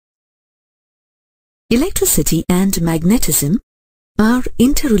Electricity and magnetism are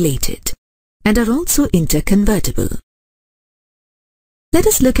interrelated and are also interconvertible. Let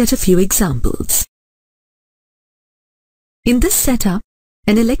us look at a few examples. In this setup,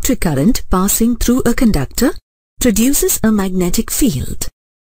 an electric current passing through a conductor produces a magnetic field,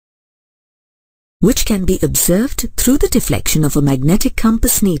 which can be observed through the deflection of a magnetic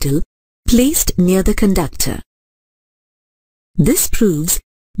compass needle placed near the conductor. This proves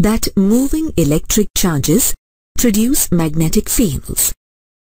that moving electric charges produce magnetic fields.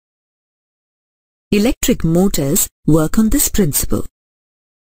 Electric motors work on this principle.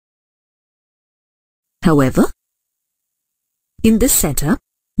 However, in this setup,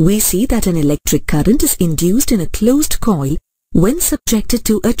 we see that an electric current is induced in a closed coil when subjected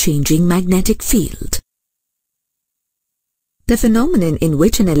to a changing magnetic field. The phenomenon in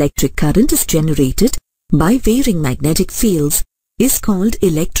which an electric current is generated by varying magnetic fields is called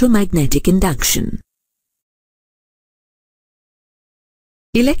electromagnetic induction.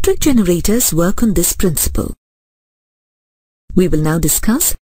 Electric generators work on this principle. We will now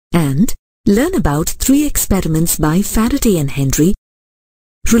discuss and learn about 3 experiments by Faraday and Henry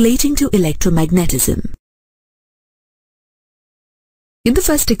relating to electromagnetism. In the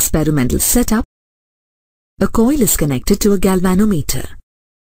first experimental setup, a coil is connected to a galvanometer.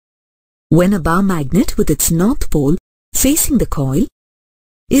 When a bar magnet with its north pole facing the coil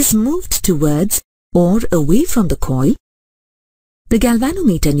is moved towards or away from the coil, the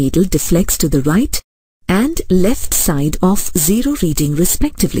galvanometer needle deflects to the right and left side of 0 reading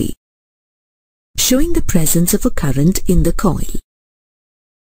respectively, showing the presence of a current in the coil.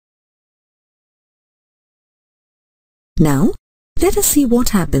 Now, let us see what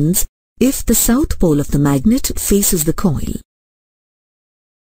happens if the south pole of the magnet faces the coil.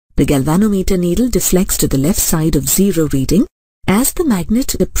 The galvanometer needle deflects to the left side of 0 reading as the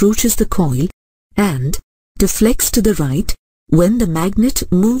magnet approaches the coil and deflects to the right when the magnet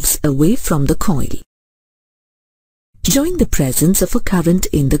moves away from the coil, showing the presence of a current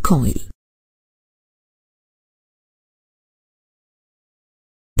in the coil.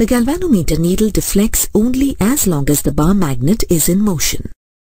 The galvanometer needle deflects only as long as the bar magnet is in motion.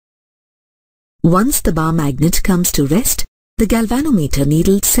 Once the bar magnet comes to rest, the galvanometer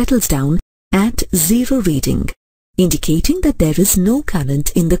needle settles down at 0 reading, indicating that there is no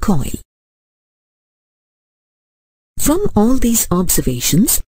current in the coil. From all these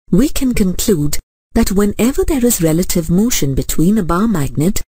observations, we can conclude that whenever there is relative motion between a bar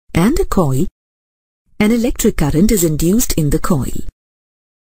magnet and a coil, an electric current is induced in the coil.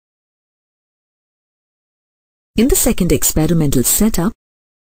 In the second experimental setup,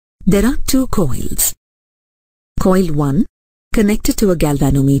 there are 2 coils. Coil 1 connected to a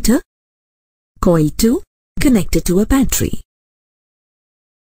galvanometer, coil 2 connected to a battery.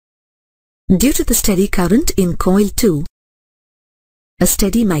 Due to the steady current in coil 2, a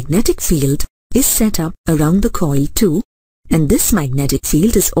steady magnetic field is set up around the coil 2, and this magnetic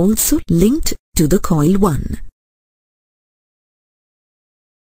field is also linked to the coil 1.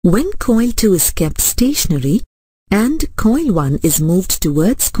 When coil 2 is kept stationary and coil 1 is moved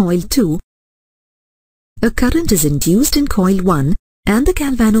towards coil 2, a current is induced in coil 1 and the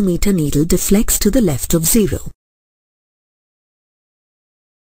galvanometer needle deflects to the left of 0.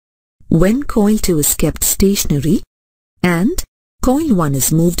 When coil 2 is kept stationary and coil 1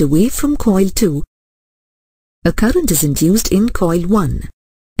 is moved away from coil 2, a current is induced in coil 1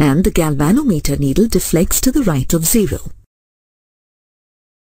 and the galvanometer needle deflects to the right of 0.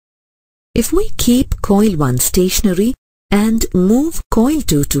 If we keep coil 1 stationary and move coil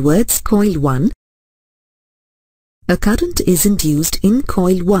 2 towards coil 1, a current is induced in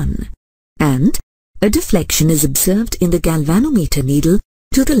coil 1 and a deflection is observed in the galvanometer needle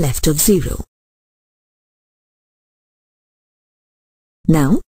to the left of 0.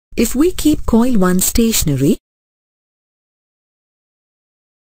 Now, if we keep coil 1 stationary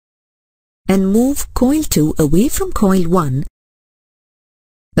and move coil 2 away from coil 1,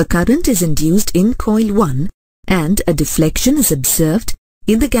 a current is induced in coil 1 and a deflection is observed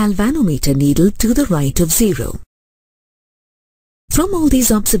in the galvanometer needle to the right of 0. From all these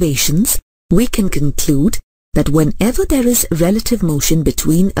observations, we can conclude that whenever there is relative motion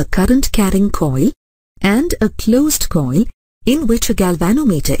between a current-carrying coil and a closed coil in which a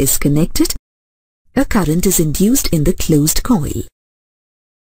galvanometer is connected, a current is induced in the closed coil.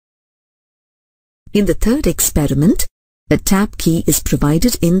 In the third experiment, a tap key is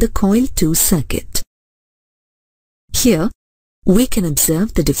provided in the coil 2 circuit. Here, we can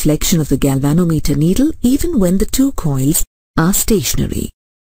observe the deflection of the galvanometer needle even when the 2 coils are stationary.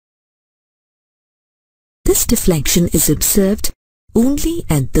 This deflection is observed only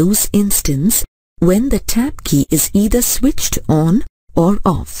at those instants when the tap key is either switched on or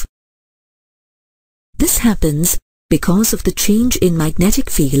off. This happens because of the change in magnetic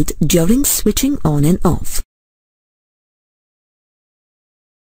field during switching on and off.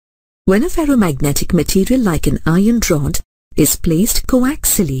 When a ferromagnetic material like an iron rod is placed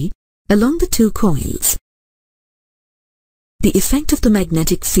coaxially along the two coils, the effect of the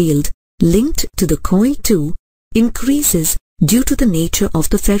magnetic field linked to the coil 2 increases due to the nature of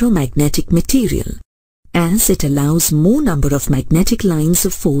the ferromagnetic material, as it allows more number of magnetic lines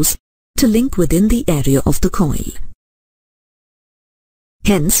of force to link within the area of the coil.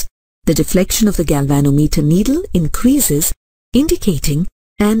 Hence, the deflection of the galvanometer needle increases, indicating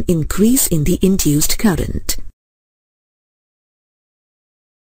an increase in the induced current.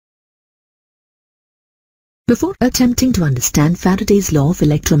 Before attempting to understand Faraday's law of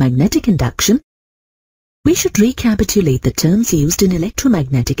electromagnetic induction, we should recapitulate the terms used in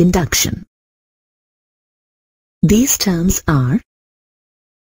electromagnetic induction. These terms are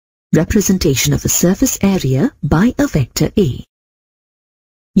representation of a surface area by a vector A,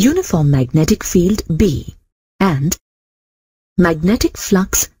 uniform magnetic field B, and magnetic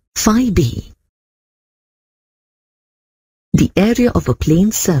flux phi B. The area of a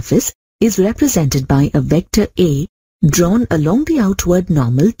plane surface is represented by a vector A drawn along the outward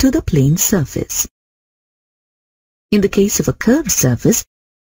normal to the plane surface. In the case of a curved surface,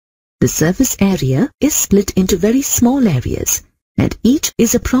 the surface area is split into very small areas, and each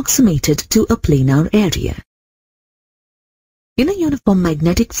is approximated to a planar area. In a uniform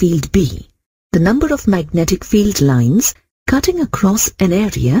magnetic field B, the number of magnetic field lines cutting across an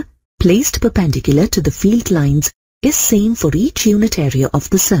area placed perpendicular to the field lines is same for each unit area of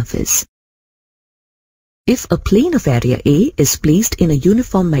the surface. If a plane of area A is placed in a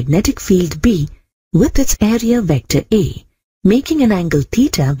uniform magnetic field B with its area vector A, making an angle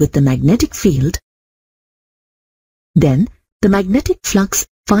theta with the magnetic field, then the magnetic flux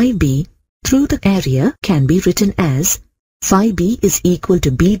phi B through the area can be written as phi B is equal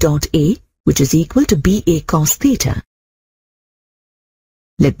to B dot A, which is equal to BA cos theta.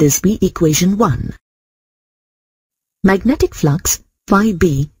 Let this be equation 1. Magnetic flux phi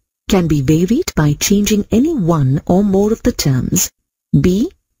B can be varied by changing any one or more of the terms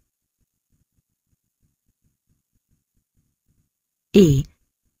B, A,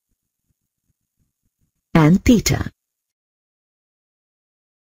 and theta.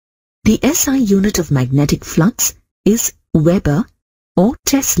 The SI unit of magnetic flux is Weber or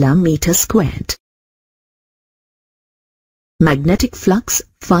Tesla meter squared. Magnetic flux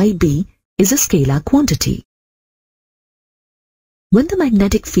phi B is a scalar quantity. When the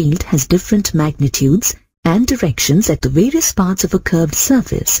magnetic field has different magnitudes and directions at the various parts of a curved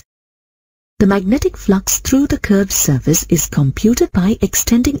surface, the magnetic flux through the curved surface is computed by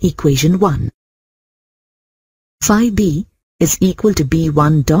extending equation 1. Phi B is equal to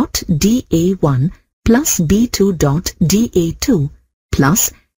B1 dot dA1 plus B2 dot dA2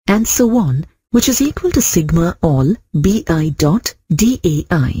 plus and so on, which is equal to sigma all Bi dot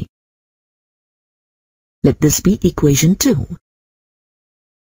dAi. Let this be equation 2.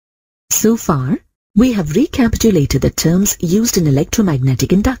 So far, we have recapitulated the terms used in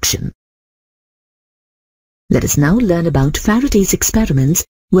electromagnetic induction. Let us now learn about Faraday's experiments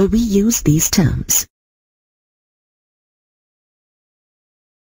where we use these terms.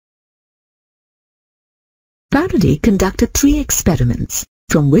 Faraday conducted 3 experiments,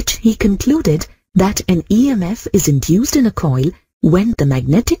 from which he concluded that an EMF is induced in a coil when the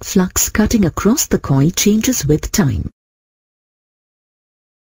magnetic flux cutting across the coil changes with time.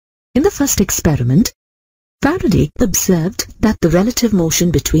 In the first experiment, Faraday observed that the relative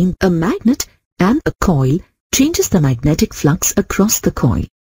motion between a magnet and a coil changes the magnetic flux across the coil.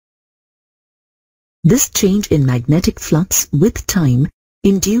 This change in magnetic flux with time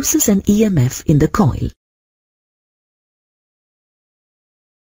induces an EMF in the coil.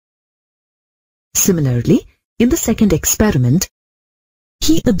 Similarly, in the second experiment,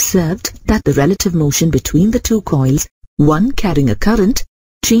 he observed that the relative motion between the two coils, one carrying a current,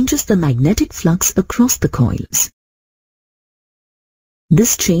 changes the magnetic flux across the coils.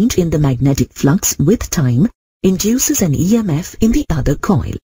 This change in the magnetic flux with time induces an EMF in the other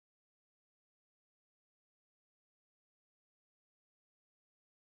coil.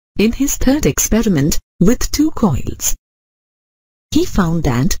 In his third experiment with 2 coils, he found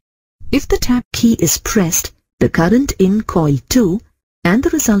that if the tap key is pressed, the current in coil 2 and the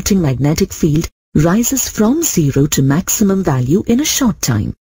resulting magnetic field rises from 0 to maximum value in a short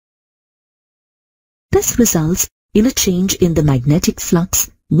time. This results in a change in the magnetic flux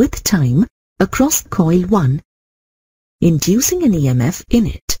with time across coil 1, inducing an EMF in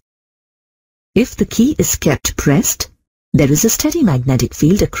it. If the key is kept pressed, there is a steady magnetic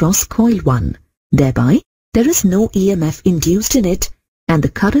field across coil 1. Thereby, there is no EMF induced in it and the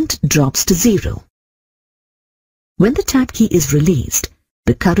current drops to 0. When the tap key is released,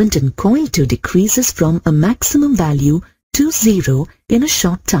 the current in coil 2 decreases from a maximum value to 0 in a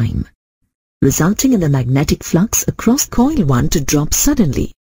short time, resulting in the magnetic flux across coil 1 to drop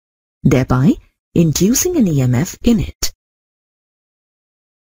suddenly, thereby inducing an EMF in it.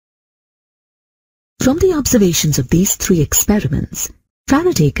 From the observations of these 3 experiments,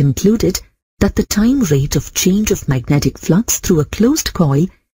 Faraday concluded that the time rate of change of magnetic flux through a closed coil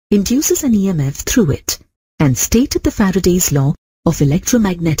induces an EMF through it, and stated the Faraday's law of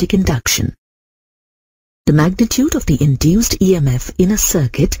electromagnetic induction. The magnitude of the induced EMF in a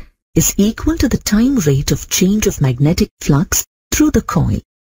circuit is equal to the time rate of change of magnetic flux through the coil.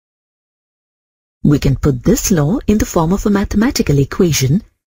 We can put this law in the form of a mathematical equation.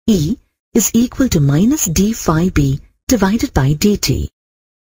 E is equal to minus d phi b divided by dt.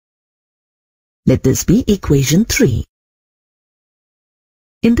 Let this be equation 3.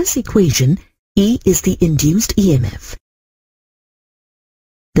 In this equation, E is the induced EMF.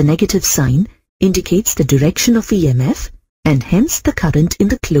 The negative sign indicates the direction of EMF and hence the current in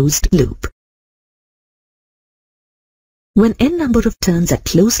the closed loop. When n number of turns are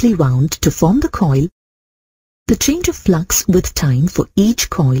closely wound to form the coil, the change of flux with time for each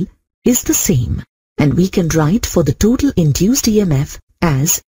coil is the same, and we can write for the total induced EMF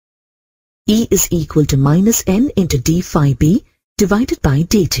as E is equal to minus n into d phi b divided by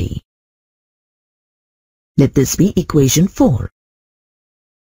dt. Let this be equation 4.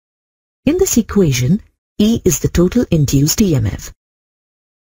 In this equation, E is the total induced EMF.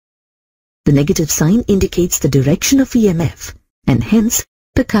 The negative sign indicates the direction of EMF and hence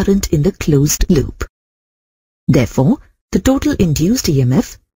the current in the closed loop. Therefore, the total induced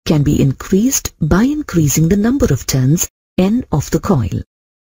EMF can be increased by increasing the number of turns n of the coil.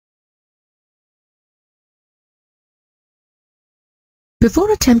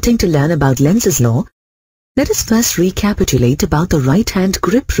 Before attempting to learn about Lenz's law, let us first recapitulate about the right-hand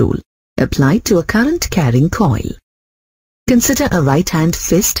grip rule applied to a current-carrying coil. Consider a right-hand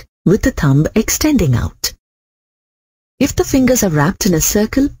fist with the thumb extending out. If the fingers are wrapped in a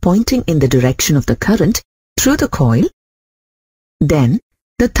circle pointing in the direction of the current through the coil, then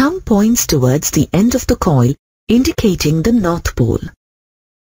the thumb points towards the end of the coil, indicating the north pole.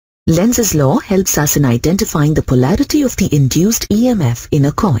 Lenz's law helps us in identifying the polarity of the induced EMF in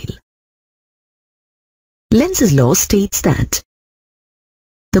a coil. Lenz's law states that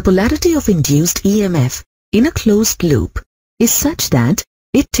the polarity of induced EMF in a closed loop is such that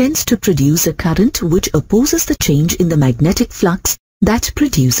it tends to produce a current which opposes the change in the magnetic flux that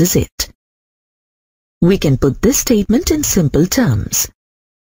produces it. We can put this statement in simple terms.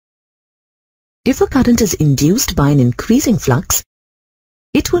 If a current is induced by an increasing flux,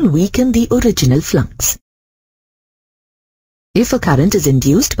 it will weaken the original flux. If a current is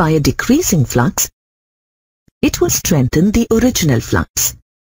induced by a decreasing flux, it will strengthen the original flux.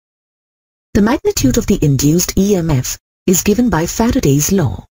 The magnitude of the induced EMF is given by Faraday's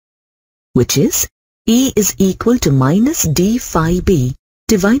law, which is E is equal to minus d phi b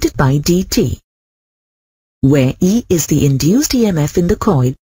divided by dt, where E is the induced EMF in the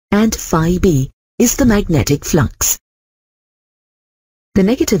coil and phi b is the magnetic flux. The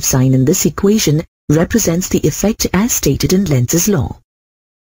negative sign in this equation represents the effect as stated in Lenz's law.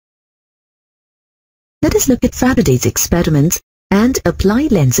 Let us look at Faraday's experiments and apply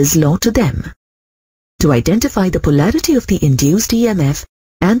Lenz's law to them. To identify the polarity of the induced EMF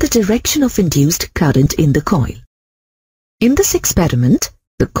and the direction of induced current in the coil. In this experiment,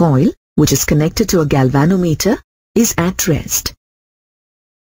 the coil, which is connected to a galvanometer, is at rest.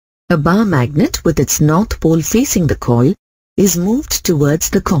 A bar magnet with its north pole facing the coil is moved towards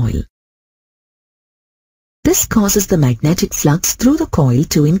the coil. This causes the magnetic flux through the coil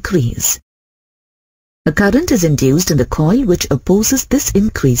to increase. A current is induced in the coil which opposes this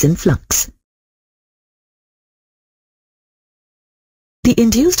increase in flux. The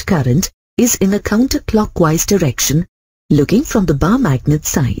induced current is in a counterclockwise direction, looking from the bar magnet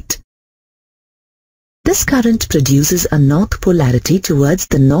side. This current produces a north polarity towards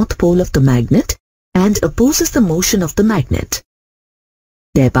the north pole of the magnet and opposes the motion of the magnet,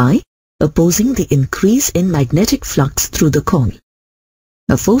 thereby opposing the increase in magnetic flux through the coil.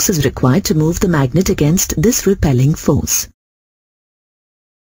 A force is required to move the magnet against this repelling force.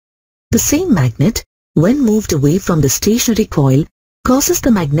 The same magnet, when moved away from the stationary coil, causes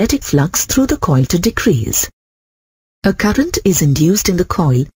the magnetic flux through the coil to decrease. A current is induced in the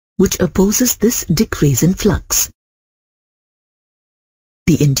coil which opposes this decrease in flux.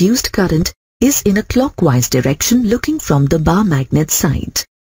 The induced current is in a clockwise direction looking from the bar magnet side.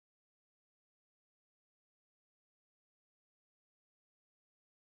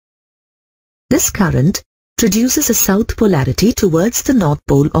 This current produces a south polarity towards the north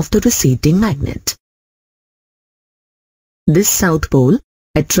pole of the receding magnet. This south pole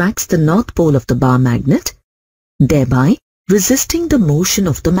attracts the north pole of the bar magnet, thereby resisting the motion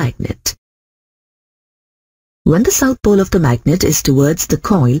of the magnet. When the south pole of the magnet is towards the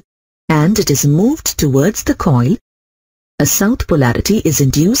coil and it is moved towards the coil, a south polarity is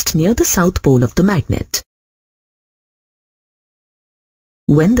induced near the south pole of the magnet.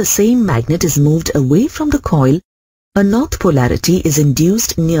 When the same magnet is moved away from the coil, a north polarity is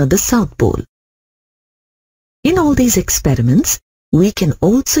induced near the south pole. In all these experiments, we can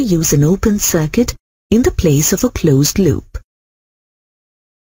also use an open circuit in the place of a closed loop.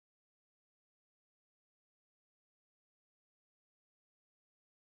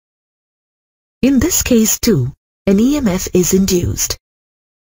 In this case too, an EMF is induced,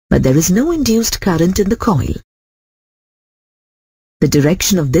 but there is no induced current in the coil. The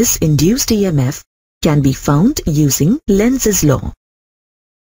direction of this induced EMF can be found using Lenz's law.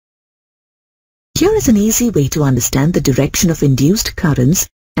 Here is an easy way to understand the direction of induced currents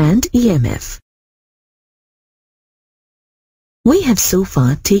and EMF. We have so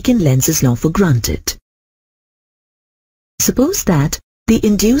far taken Lenz's law for granted. Suppose that the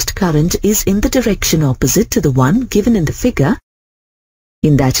induced current is in the direction opposite to the one given in the figure.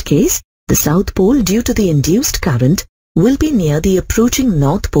 In that case, the south pole due to the induced current will be near the approaching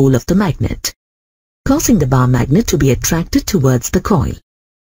north pole of the magnet, causing the bar magnet to be attracted towards the coil.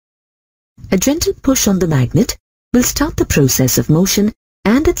 A gentle push on the magnet will start the process of motion,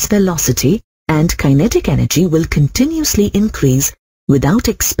 and its velocity and kinetic energy will continuously increase without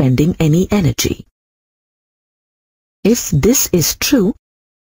expending any energy. If this is true,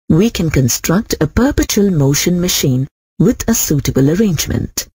 we can construct a perpetual motion machine with a suitable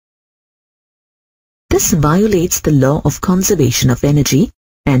arrangement. This violates the law of conservation of energy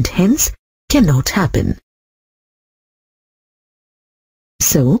and hence cannot happen.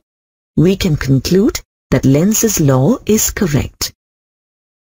 So, we can conclude that Lenz's law is correct.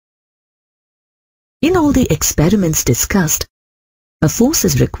 In all the experiments discussed, a force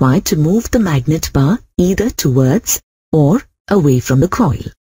is required to move the magnet bar either towards or away from the coil.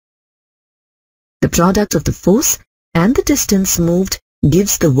 The product of the force and the distance moved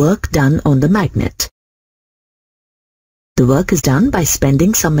gives the work done on the magnet. The work is done by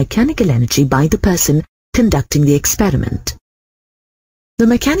spending some mechanical energy by the person conducting the experiment. The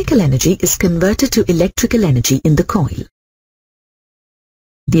mechanical energy is converted to electrical energy in the coil.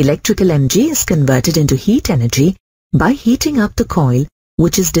 The electrical energy is converted into heat energy by heating up the coil,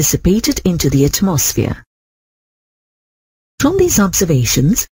 which is dissipated into the atmosphere. From these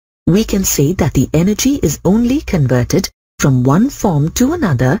observations, we can say that the energy is only converted from one form to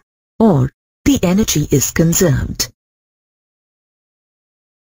another, or the energy is conserved.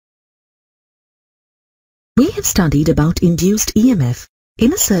 We have studied about induced EMF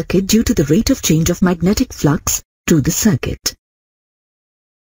in a circuit due to the rate of change of magnetic flux through the circuit.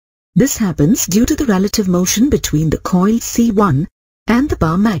 This happens due to the relative motion between the coil C1 and the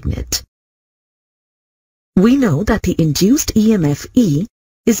bar magnet. We know that the induced EMF E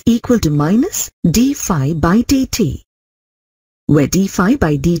is equal to minus d phi by dt, where d phi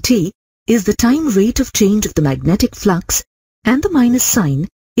by dt is the time rate of change of the magnetic flux and the minus sign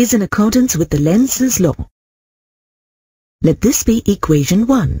is in accordance with the Lenz's law. Let this be equation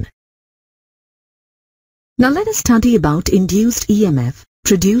 1. Now let us study about induced EMF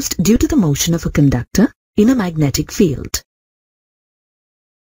produced due to the motion of a conductor in a magnetic field.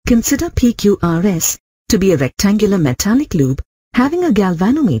 Consider PQRS to be a rectangular metallic loop having a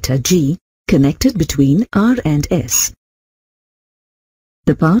galvanometer G connected between R and S.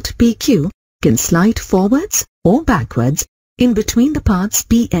 The part PQ can slide forwards or backwards in between the parts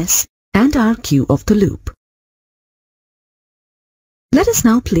PS and RQ of the loop. Let us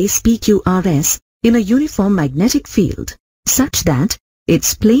now place PQRS in a uniform magnetic field such that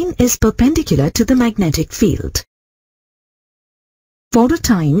its plane is perpendicular to the magnetic field. For a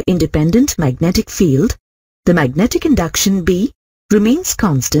time-independent magnetic field, the magnetic induction B remains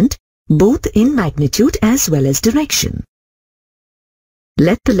constant both in magnitude as well as direction.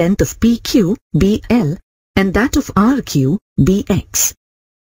 Let the length of PQ be L and that of RQ be X.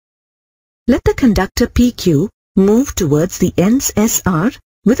 Let the conductor PQ move towards the ends SR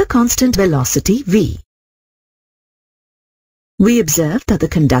with a constant velocity V. We observe that the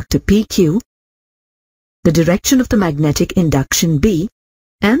conductor PQ, the direction of the magnetic induction B,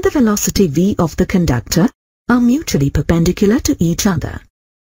 and the velocity V of the conductor are mutually perpendicular to each other.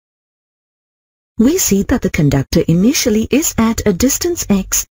 we see that the conductor initially is at a distance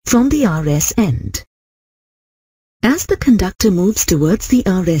x from the RS end. As the conductor moves towards the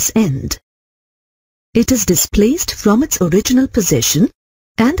RS end, it is displaced from its original position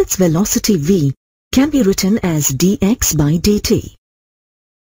and its velocity v can be written as dx by dt.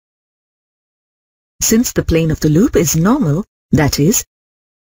 Since the plane of the loop is normal, that is,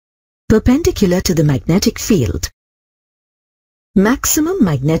 perpendicular to the magnetic field, maximum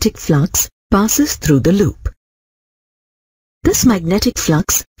magnetic flux passes through the loop. This magnetic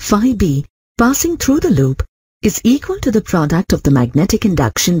flux, phi b, passing through the loop is equal to the product of the magnetic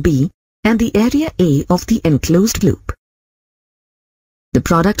induction B and the area A of the enclosed loop. The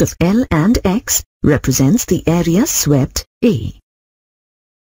product of L and X represents the area swept A.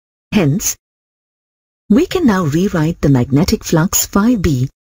 Hence, we can now rewrite the magnetic flux phi B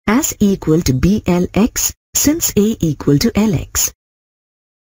as equal to BLX since A equal to LX.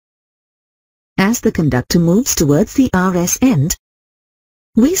 As the conductor moves towards the RS end,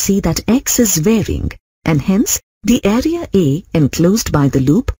 we see that X is varying and hence the area A enclosed by the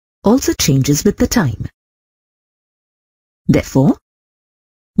loop also changes with the time. Therefore,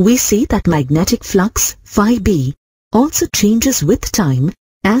 we see that magnetic flux phi B also changes with time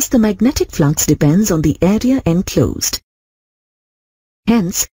as the magnetic flux depends on the area enclosed.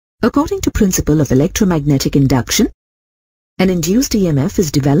 Hence, according to principle of electromagnetic induction, an induced EMF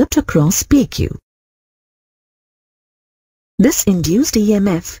is developed across PQ. This induced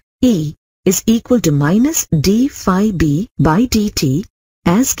EMF, E, is equal to minus d phi b by dt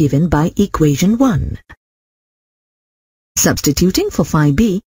as given by equation 1. Substituting for phi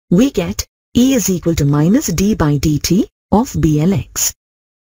b, we get E is equal to minus d by dt of BLX.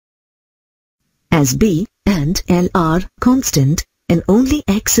 As B and L are constant and only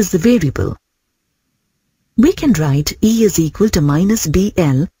X is the variable, we can write E is equal to minus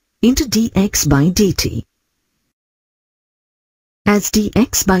BL into dx by dt. As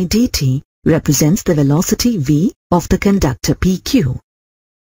dx by dt represents the velocity v of the conductor PQ,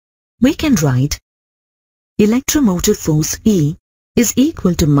 we can write electromotive force E is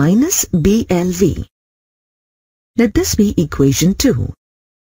equal to minus BLV. Let this be equation 2.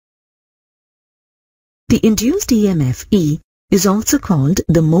 The induced EMF E is also called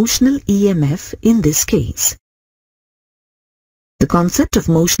the motional EMF in this case. The concept of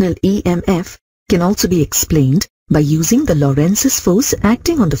motional EMF can also be explained by using the Lorenz's force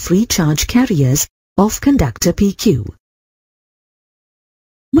acting on the free charge carriers of conductor PQ.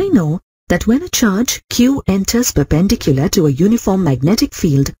 We know that when a charge Q enters perpendicular to a uniform magnetic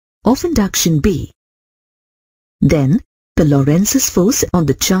field of induction B, then the Lorenz's force on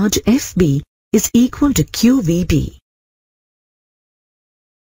the charge FB is equal to QVB.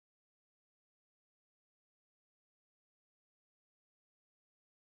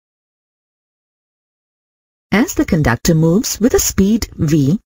 As the conductor moves with a speed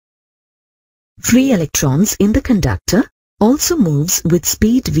v, free electrons in the conductor also moves with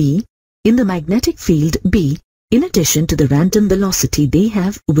speed v in the magnetic field B in addition to the random velocity they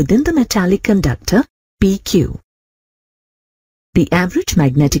have within the metallic conductor PQ. The average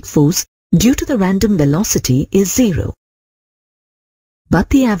magnetic force due to the random velocity is 0. But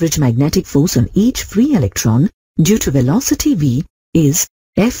the average magnetic force on each free electron due to velocity v is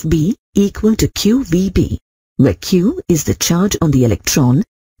Fb equal to QVB, where Q is the charge on the electron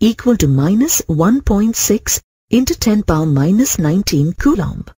equal to minus 1.6 into 10 power minus 19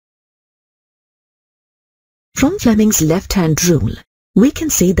 coulomb. From Fleming's left-hand rule, we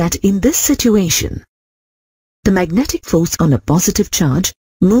can say that in this situation, the magnetic force on a positive charge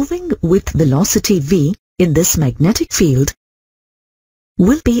moving with velocity v in this magnetic field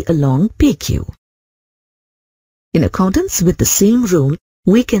will be along PQ. In accordance with the same rule,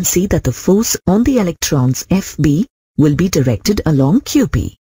 we can see that the force on the electrons Fb will be directed along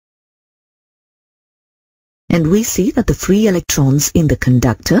QP. And we see that the free electrons in the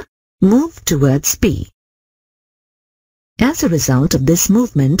conductor move towards P. As a result of this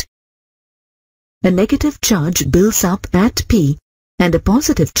movement, a negative charge builds up at P and a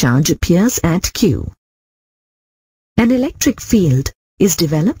positive charge appears at Q. An electric field is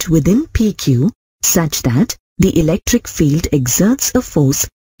developed within PQ such that the electric field exerts a force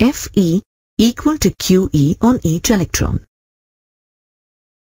Fe equal to QE on each electron.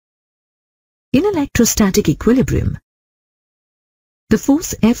 In electrostatic equilibrium, the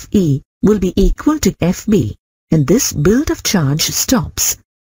force Fe will be equal to Fb, and this build of charge stops.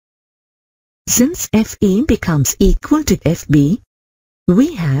 Since Fe becomes equal to Fb,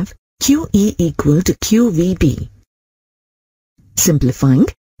 we have QE equal to QVB. Simplifying,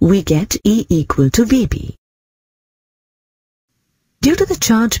 we get E equal to Vb. Due to the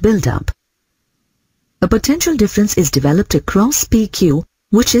charge buildup, a potential difference is developed across PQ,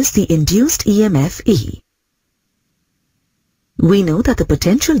 which is the induced EMF E. We know that the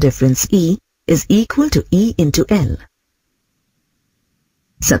potential difference E is equal to E into L.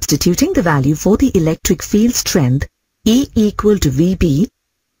 Substituting the value for the electric field strength E equal to VB,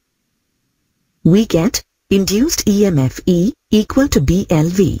 we get induced EMF E equal to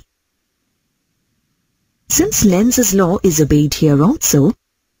BLV. Since Lenz's law is obeyed here also,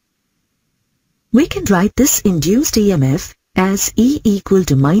 we can write this induced EMF as E equal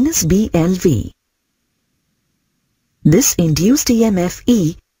to minus BLV. This induced EMF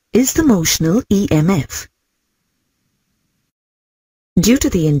E is the motional EMF. Due to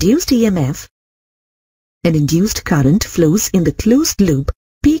the induced EMF, an induced current flows in the closed loop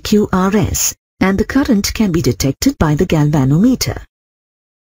PQRS, and the current can be detected by the galvanometer.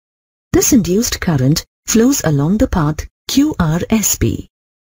 This induced current flows along the path QRSP.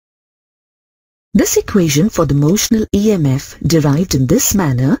 This equation for the motional EMF derived in this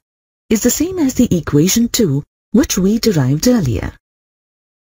manner is the same as the equation 2 which we derived earlier.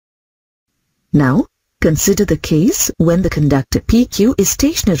 Now, consider the case when the conductor PQ is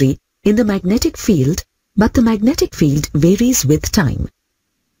stationary in the magnetic field, but the magnetic field varies with time.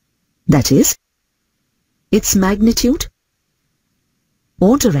 That is, its magnitude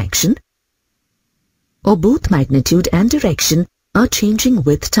or direction, or both magnitude and direction are changing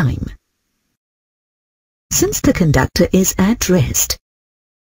with time. Since the conductor is at rest,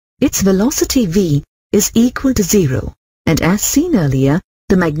 its velocity v is equal to 0, and as seen earlier,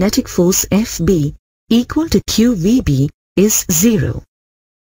 the magnetic force Fb equal to QVB is 0.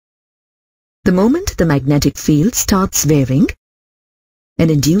 The moment the magnetic field starts varying, an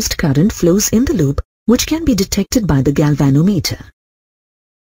induced current flows in the loop which can be detected by the galvanometer.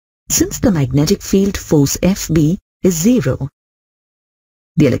 Since the magnetic field force Fb is 0,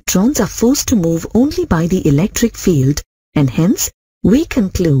 the electrons are forced to move only by the electric field, and hence we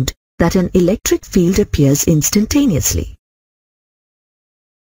conclude that an electric field appears instantaneously.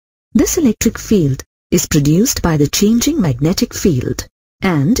 This electric field is produced by the changing magnetic field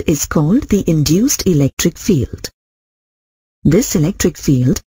and is called the induced electric field. This electric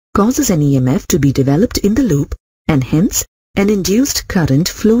field causes an EMF to be developed in the loop, and hence an induced current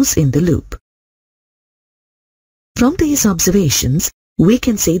flows in the loop. From these observations, we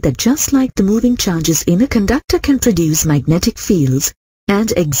can say that just like the moving charges in a conductor can produce magnetic fields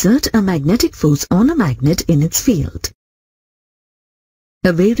and exert a magnetic force on a magnet in its field,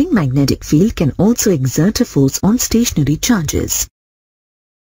 a varying magnetic field can also exert a force on stationary charges.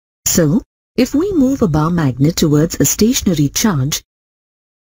 So, if we move a bar magnet towards a stationary charge,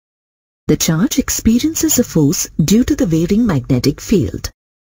 the charge experiences a force due to the varying magnetic field.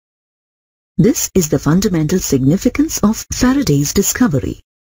 This is the fundamental significance of Faraday's discovery.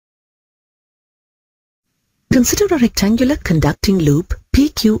 Consider a rectangular conducting loop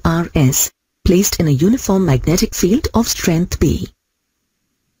PQRS placed in a uniform magnetic field of strength B.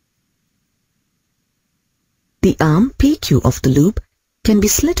 The arm PQ of the loop can be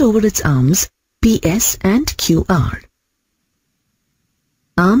slit over its arms PS and QR.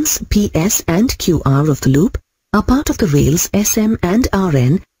 Arms PS and QR of the loop are part of the rails SM and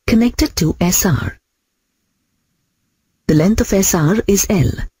RN connected to SR. The length of SR is L.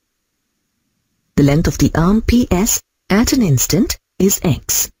 The length of the arm PS at an instant is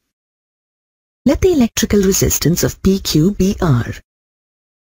X. Let the electrical resistance of PQ be R.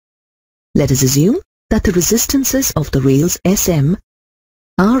 Let us assume that the resistances of the rails SM,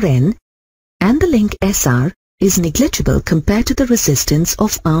 RN and the link SR is negligible compared to the resistance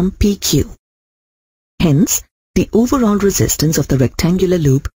of arm PQ. Hence, the overall resistance of the rectangular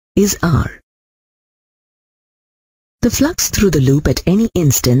loop is R. The flux through the loop at any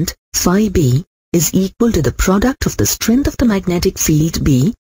instant, phi B, is equal to the product of the strength of the magnetic field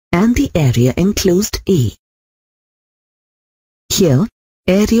B and the area enclosed A. Here,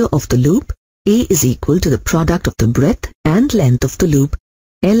 area of the loop A is equal to the product of the breadth and length of the loop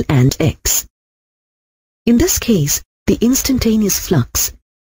L and X. In this case, the instantaneous flux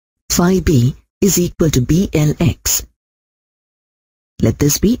phi B is equal to BLX. Let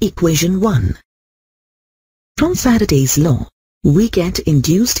this be equation 1. From Faraday's law, we get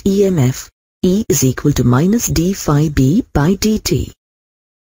induced EMF E is equal to minus d phi B by dt.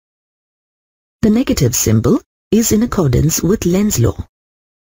 The negative symbol is in accordance with Lenz's law.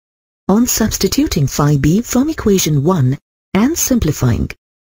 On substituting phi B from equation 1 and simplifying,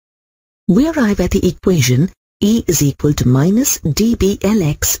 we arrive at the equation E is equal to minus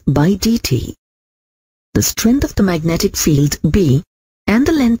dBLX by dt. The strength of the magnetic field B and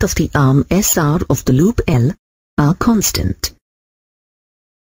the length of the arm SR of the loop L are constant.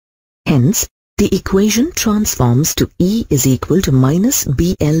 Hence, the equation transforms to E is equal to minus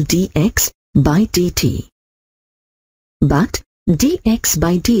BL dx by dt. But dx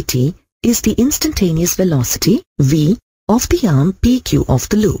by dt is the instantaneous velocity v of the arm PQ of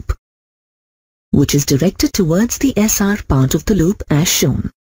the loop, which is directed towards the SR part of the loop as shown.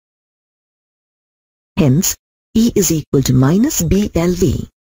 Hence, E is equal to minus BLV.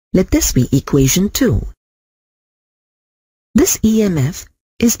 Let this be equation 2. This EMF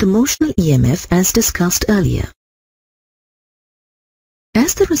is the motional EMF as discussed earlier.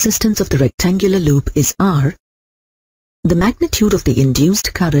 As the resistance of the rectangular loop is R, the magnitude of the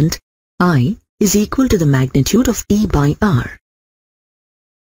induced current, I, is equal to the magnitude of E by R.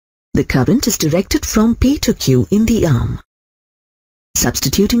 The current is directed from P to Q in the arm.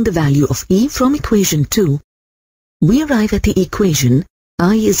 Substituting the value of E from equation 2, we arrive at the equation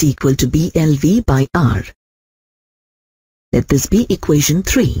I is equal to BLV by R. Let this be equation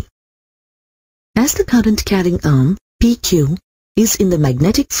 3. As the current carrying arm, PQ, is in the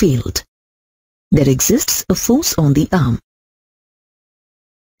magnetic field, there exists a force on the arm.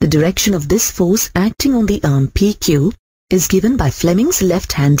 The direction of this force acting on the arm PQ is given by Fleming's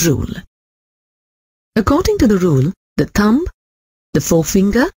left-hand rule. According to the rule, the thumb, the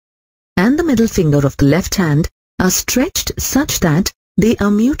forefinger, and the middle finger of the left hand are stretched such that they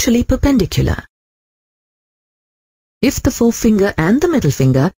are mutually perpendicular. If the forefinger and the middle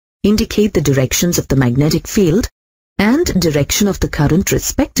finger indicate the directions of the magnetic field and direction of the current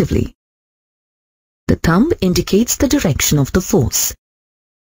respectively, the thumb indicates the direction of the force.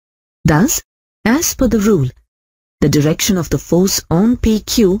 Thus, as per the rule, the direction of the force on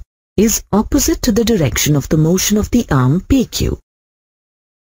PQ is opposite to the direction of the motion of the arm PQ.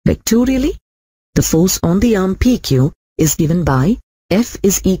 Vectorially, the force on the arm PQ is given by F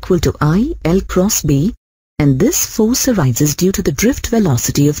is equal to I L cross B, and this force arises due to the drift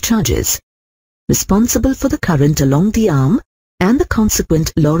velocity of charges, responsible for the current along the arm and the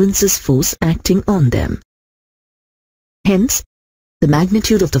consequent Lorenz's force acting on them. Hence, the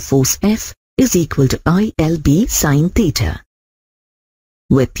magnitude of the force F is equal to ILB sine theta,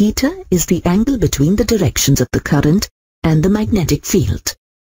 where theta is the angle between the directions of the current and the magnetic field.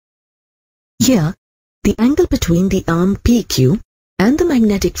 Here, the angle between the arm PQ and the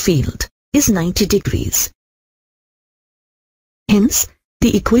magnetic field is 90 degrees. Hence,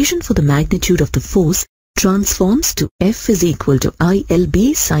 the equation for the magnitude of the force transforms to F is equal to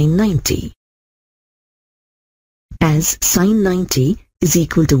ILB sine 90. As sine 90 is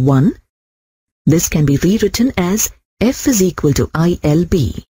equal to 1, this can be rewritten as F is equal to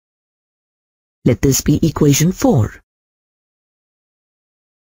ILB. Let this be equation 4.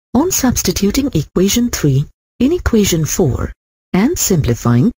 On substituting equation 3 in equation 4 and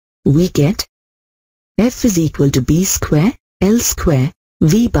simplifying, we get F is equal to B square L square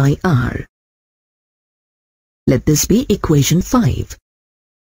V by R. Let this be equation 5.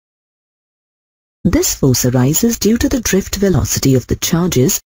 This force arises due to the drift velocity of the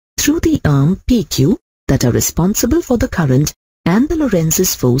charges through the arm PQ that are responsible for the current and the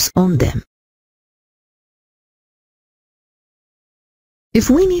Lorenz's force on them.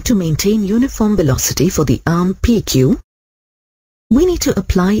 If we need to maintain uniform velocity for the arm PQ, we need to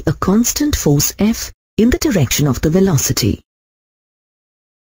apply a constant force F in the direction of the velocity.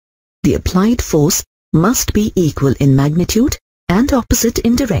 The applied force must be equal in magnitude and opposite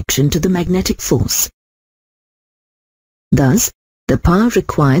in direction to the magnetic force. Thus, the power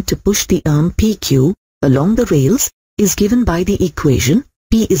required to push the arm PQ along the rails is given by the equation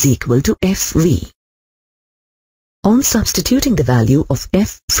P is equal to FV. On substituting the value of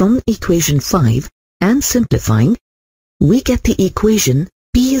F from equation 5 and simplifying, we get the equation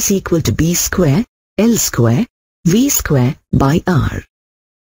P is equal to B square L square V square by R.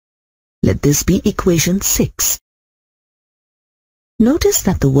 Let this be equation 6. Notice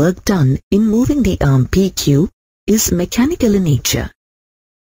that the work done in moving the arm PQ is mechanical in nature.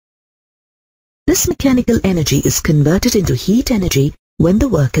 This mechanical energy is converted into heat energy when the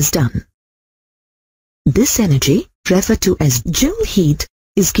work is done. This energy, referred to as joule heat,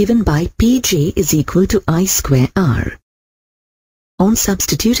 is given by Pj is equal to I square R. On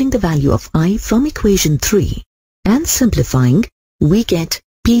substituting the value of I from equation 3 and simplifying, we get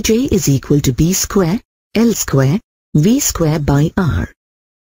Pj is equal to B square L square V square by R.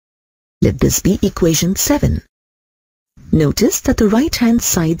 Let this be equation 7. Notice that the right-hand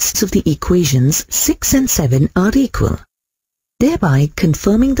sides of the equations 6 and 7 are equal, thereby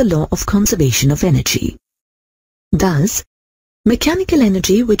confirming the law of conservation of energy. Thus, mechanical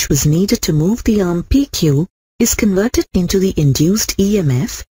energy which was needed to move the arm PQ is converted into the induced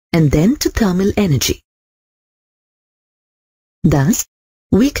EMF and then to thermal energy. Thus,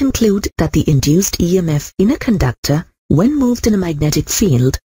 we conclude that the induced EMF in a conductor when moved in a magnetic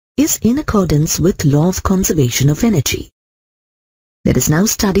field is in accordance with law of conservation of energy. Let us now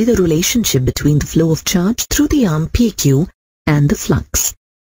study the relationship between the flow of charge through the arm PQ and the flux.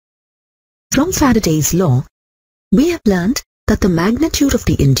 From Faraday's law, we have learned that the magnitude of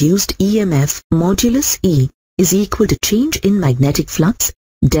the induced EMF modulus E is equal to change in magnetic flux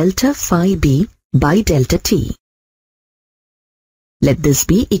delta phi B by delta T. Let this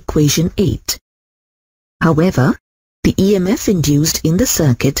be equation 8. However, the EMF induced in the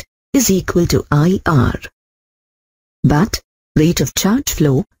circuit is equal to IR. But rate of charge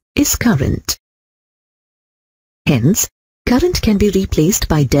flow is current. Hence, current can be replaced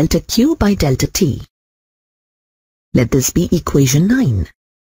by delta Q by delta T. Let this be equation 9.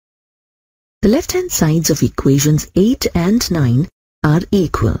 The left-hand sides of equations 8 and 9 are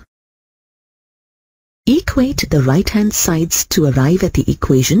equal. Equate the right-hand sides to arrive at the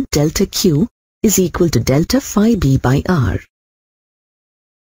equation delta Q is equal to delta phi B by R.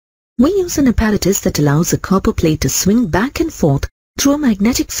 We use an apparatus that allows a copper plate to swing back and forth through a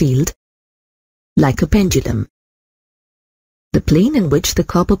magnetic field like a pendulum. The plane in which the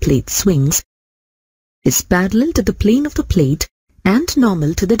copper plate swings is parallel to the plane of the plate and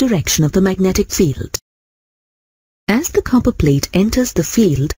normal to the direction of the magnetic field. As the copper plate enters the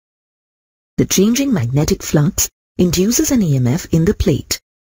field, the changing magnetic flux induces an EMF in the plate,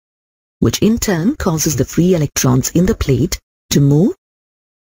 which in turn causes the free electrons in the plate to move,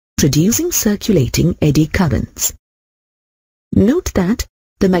 producing circulating eddy currents. Note that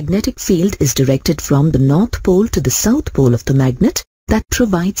the magnetic field is directed from the north pole to the south pole of the magnet that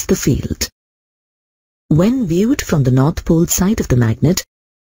provides the field. When viewed from the north pole side of the magnet,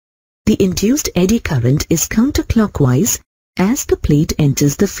 the induced eddy current is counterclockwise as the plate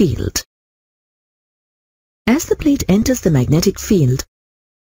enters the field. As the plate enters the magnetic field,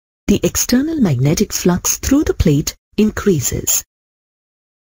 the external magnetic flux through the plate increases.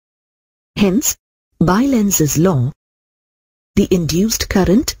 Hence, by Lenz's law, the induced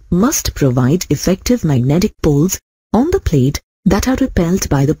current must provide effective magnetic poles on the plate that are repelled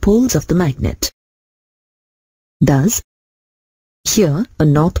by the poles of the magnet. Thus, here a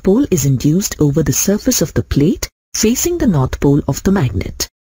north pole is induced over the surface of the plate facing the north pole of the magnet.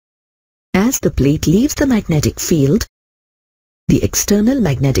 As the plate leaves the magnetic field, the external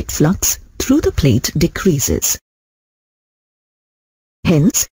magnetic flux through the plate decreases.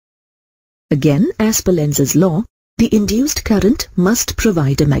 Hence, again as per Lenz's law, the induced current must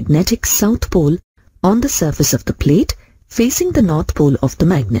provide a magnetic south pole on the surface of the plate facing the north pole of the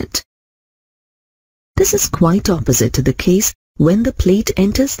magnet. This is quite opposite to the case when the plate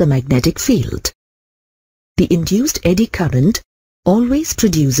enters the magnetic field. The induced eddy current always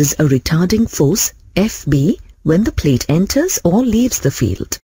produces a retarding force Fb when the plate enters or leaves the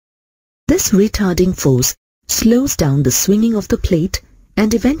field. This retarding force slows down the swinging of the plate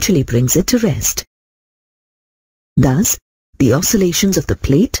and eventually brings it to rest. Thus, the oscillations of the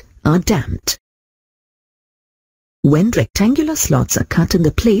plate are damped. When rectangular slots are cut in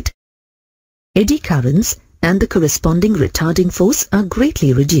the plate, eddy currents and the corresponding retarding force are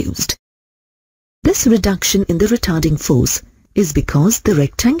greatly reduced. This reduction in the retarding force is because the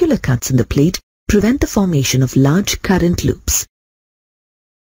rectangular cuts in the plate prevent the formation of large current loops.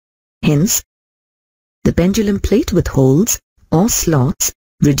 Hence, the pendulum plate with holes or slots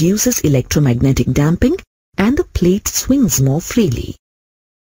reduces electromagnetic damping and the plate swings more freely.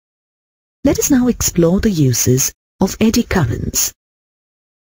 Let us now explore the uses of eddy currents.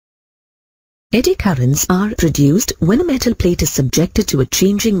 Eddy currents are produced when a metal plate is subjected to a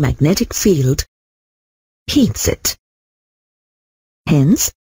changing magnetic field, heats it.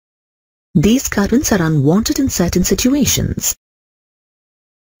 Hence, these currents are unwanted in certain situations.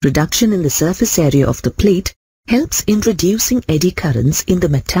 Reduction in the surface area of the plate helps in reducing eddy currents in the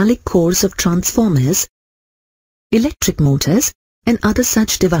metallic cores of transformers, electric motors, and other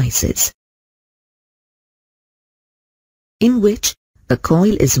such devices, in which a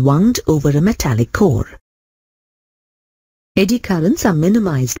coil is wound over a metallic core. Eddy currents are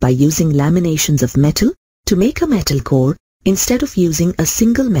minimized by using laminations of metal to make a metal core instead of using a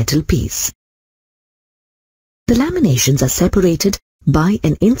single metal piece. The laminations are separated by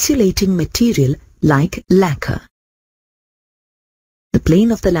an insulating material like lacquer. The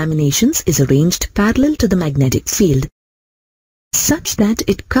plane of the laminations is arranged parallel to the magnetic field, such that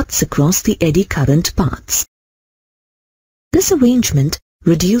it cuts across the eddy current paths. This arrangement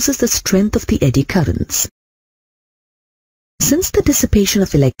reduces the strength of the eddy currents. Since the dissipation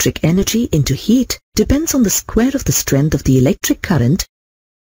of electric energy into heat depends on the square of the strength of the electric current,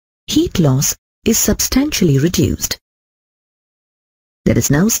 heat loss is substantially reduced. Let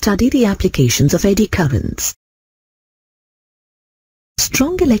us now study the applications of eddy currents.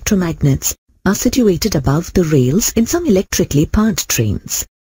 Strong electromagnets are situated above the rails in some electrically powered trains.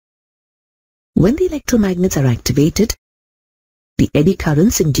 When the electromagnets are activated, the eddy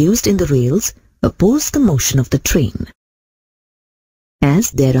currents induced in the rails oppose the motion of the train.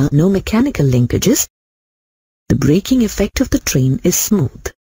 As there are no mechanical linkages, the braking effect of the train is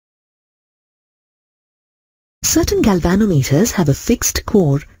smooth. Certain galvanometers have a fixed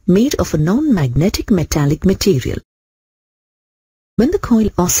core made of a non-magnetic metallic material. When the coil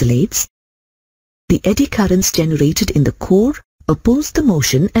oscillates, the eddy currents generated in the core oppose the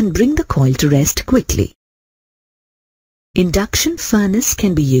motion and bring the coil to rest quickly. Induction furnace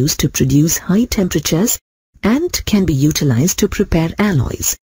can be used to produce high temperatures and can be utilized to prepare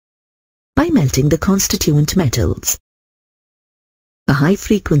alloys by melting the constituent metals. A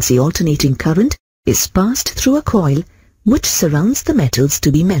high-frequency alternating current is passed through a coil which surrounds the metals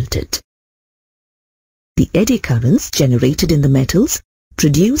to be melted. The eddy currents generated in the metals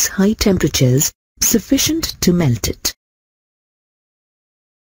produce high temperatures sufficient to melt it.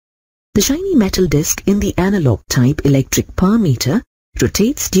 The shiny metal disc in the analog type electric power meter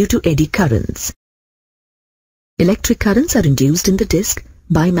rotates due to eddy currents. Electric currents are induced in the disc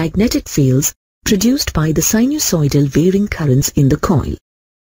by magnetic fields produced by the sinusoidal varying currents in the coil.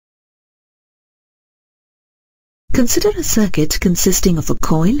 Consider a circuit consisting of a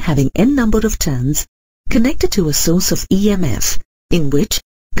coil having n number of turns connected to a source of EMF in which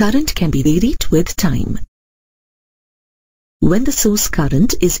current can be varied with time. When the source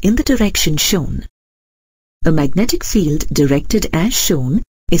current is in the direction shown, a magnetic field directed as shown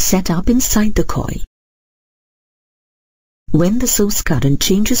is set up inside the coil. When the source current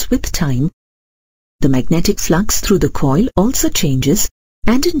changes with time, the magnetic flux through the coil also changes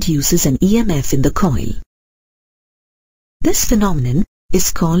and induces an EMF in the coil. This phenomenon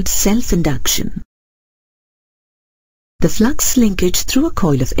is called self-induction. The flux linkage through a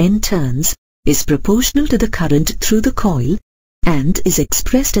coil of n turns is proportional to the current through the coil and is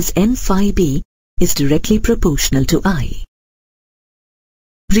expressed as n phi b is directly proportional to I.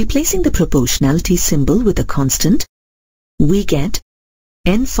 Replacing the proportionality symbol with a constant, we get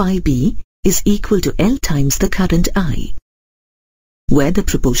n phi b is equal to L times the current I, where the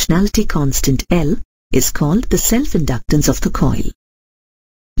proportionality constant L is called the self-inductance of the coil.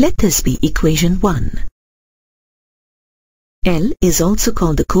 Let this be equation 1. L is also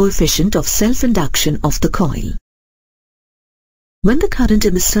called the coefficient of self-induction of the coil. When the current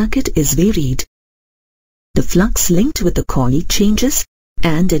in the circuit is varied, the flux linked with the coil changes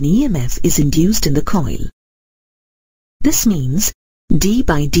and an EMF is induced in the coil. This means d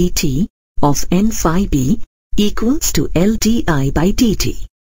by dt of n phi b equals to L di by dt.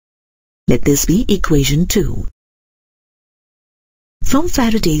 Let this be equation 2. From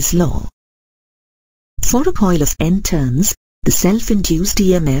Faraday's law, for a coil of n turns, the self-induced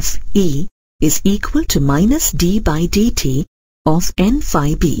EMF E is equal to minus d by dt of n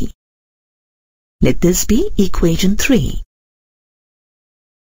phi b. Let this be equation 3.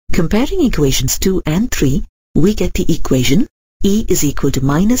 Comparing equations 2 and 3, we get the equation E is equal to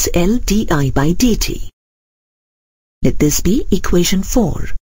minus L di by dt. Let this be equation 4.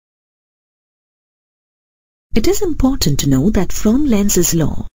 It is important to know that from Lenz's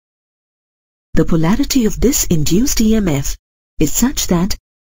law, the polarity of this induced EMF is such that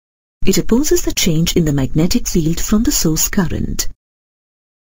it opposes the change in the magnetic field from the source current.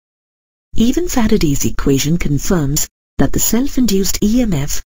 Even Faraday's equation confirms that the self-induced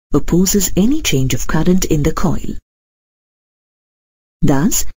EMF opposes any change of current in the coil.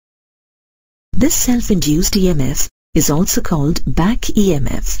 Thus, this self-induced EMF is also called back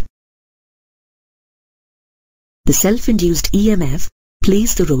EMF. The self-induced EMF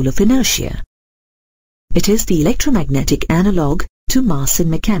plays the role of inertia. It is the electromagnetic analog to mass in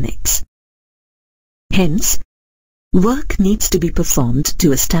mechanics. Hence, work needs to be performed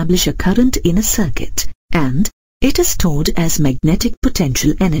to establish a current in a circuit, and it is stored as magnetic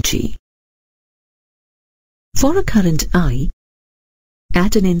potential energy. For a current I,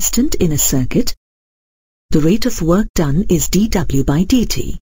 at an instant in a circuit, the rate of work done is dW by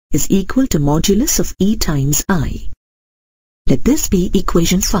dt is equal to modulus of E times I. Let this be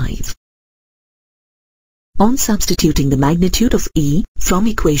equation 5. On substituting the magnitude of E from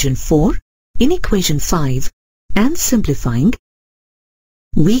equation 4 in equation 5 and simplifying,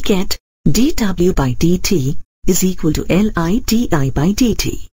 we get dW by dt is equal to Li di by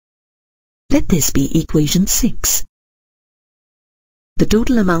dt. Let this be equation 6. The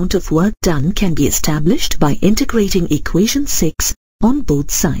total amount of work done can be established by integrating equation 6 on both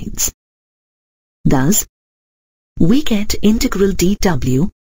sides. Thus, we get integral dw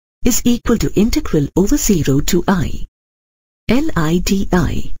is equal to integral over 0 to I,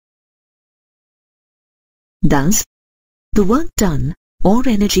 Lidi. Thus, the work done or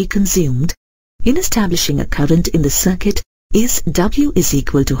energy consumed in establishing a current in the circuit is W is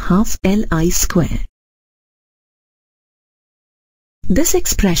equal to half Li square. This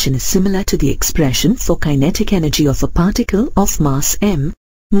expression is similar to the expression for kinetic energy of a particle of mass m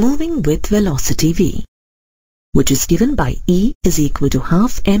moving with velocity v, which is given by E is equal to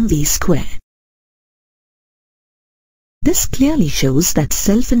half mv square. This clearly shows that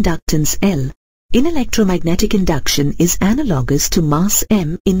self-inductance L in electromagnetic induction is analogous to mass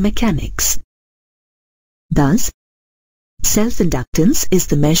m in mechanics. Thus, self-inductance is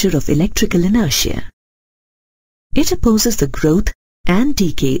the measure of electrical inertia. It opposes the growth and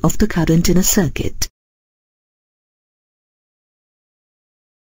decay of the current in a circuit.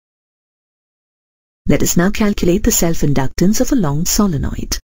 Let us now calculate the self-inductance of a long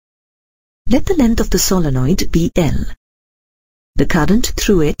solenoid. Let the length of the solenoid be L, the current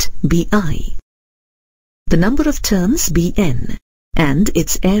through it be I, the number of turns be N, and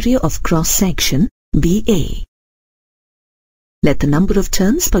its area of cross-section be A. Let the number of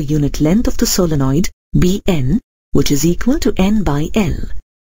turns per unit length of the solenoid be N, which is equal to N by L.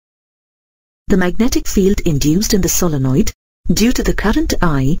 The magnetic field induced in the solenoid due to the current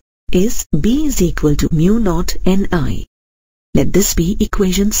I is B is equal to mu naught Ni. Let this be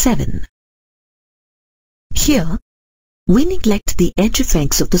equation 7. Here, we neglect the edge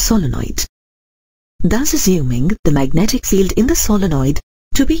effects of the solenoid, thus assuming the magnetic field in the solenoid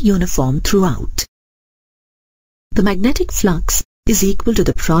to be uniform throughout. The magnetic flux is equal to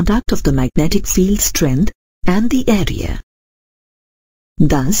the product of the magnetic field strength and the area.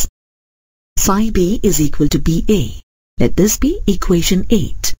 Thus, phi B is equal to BA. Let this be equation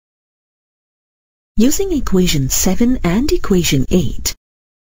 8. Using equation 7 and equation 8,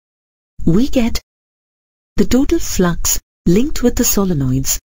 we get the total flux linked with the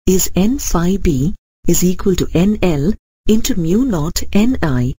solenoids is N phi B is equal to NL into mu naught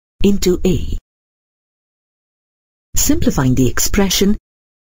Ni into A. Simplifying the expression,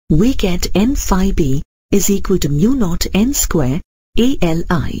 we get N phi B is equal to mu naught N square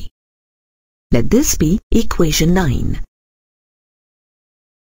ALI. Let this be equation 9.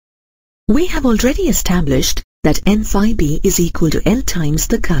 We have already established that N phi B is equal to L times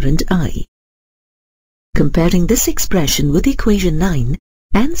the current I. Comparing this expression with equation 9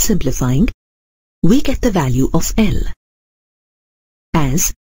 and simplifying, we get the value of L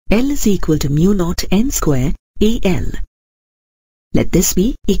as L is equal to mu naught N square AL. Let this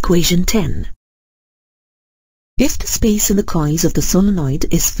be equation 10. If the space in the coils of the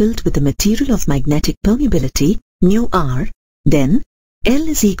solenoid is filled with the material of magnetic permeability mu r, then L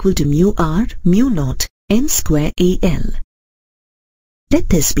is equal to mu r mu naught N square AL. Let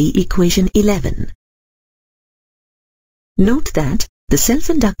this be equation 11. Note that the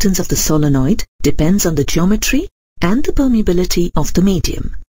self-inductance of the solenoid depends on the geometry and the permeability of the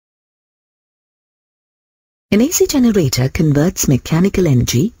medium. An AC generator converts mechanical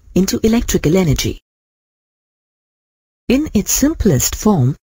energy into electrical energy. In its simplest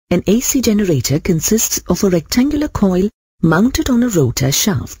form, an AC generator consists of a rectangular coil mounted on a rotor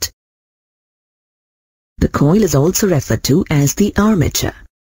shaft. The coil is also referred to as the armature.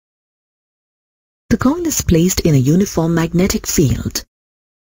 The coil is placed in a uniform magnetic field.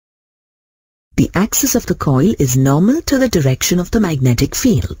 The axis of the coil is normal to the direction of the magnetic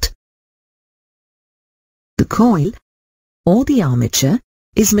field. The coil, or the armature,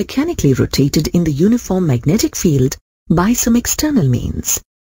 is mechanically rotated in the uniform magnetic field by some external means.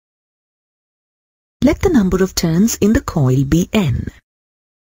 Let the number of turns in the coil be N.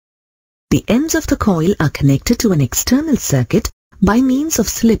 The ends of the coil are connected to an external circuit by means of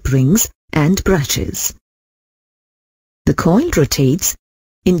slip rings and brushes. The coil rotates,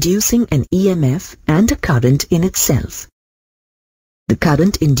 inducing an EMF and a current in itself. The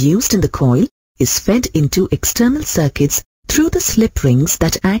current induced in the coil is fed into external circuits through the slip rings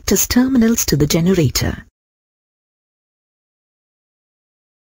that act as terminals to the generator.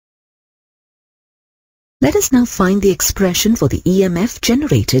 Let us now find the expression for the EMF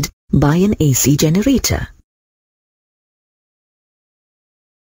generated by an AC generator.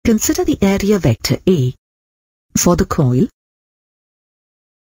 Consider the area vector A for the coil.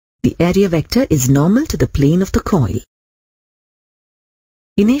 The area vector is normal to the plane of the coil.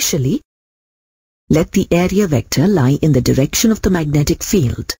 Initially, let the area vector lie in the direction of the magnetic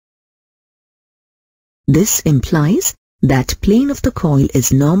field. This implies that plane of the coil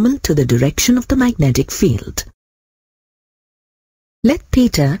is normal to the direction of the magnetic field. Let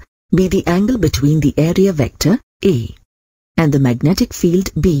theta be the angle between the area vector A and the magnetic field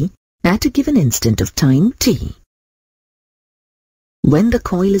B at a given instant of time t. When the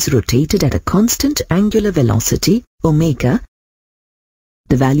coil is rotated at a constant angular velocity omega,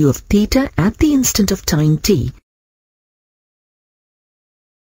 the value of theta at the instant of time t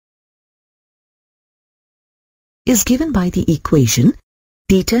is given by the equation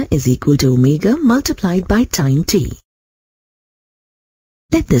theta is equal to omega multiplied by time t.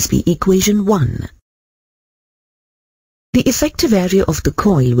 Let this be equation 1. The effective area of the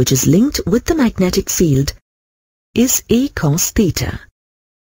coil which is linked with the magnetic field is A cos theta.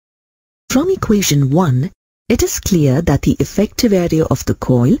 From equation 1, it is clear that the effective area of the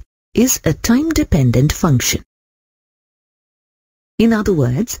coil is a time-dependent function. In other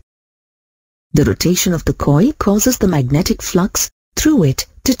words, the rotation of the coil causes the magnetic flux through it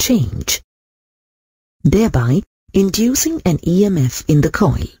to change, thereby inducing an EMF in the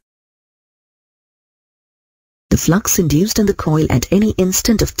coil. The flux induced in the coil at any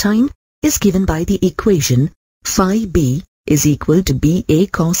instant of time is given by the equation phi B is equal to BA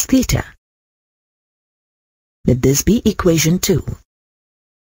cos theta. Let this be equation 2.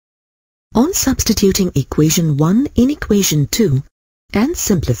 On substituting equation 1 in equation 2 and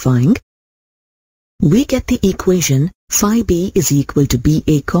simplifying, we get the equation phi B is equal to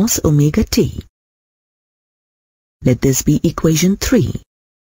BA cos omega t. Let this be equation 3.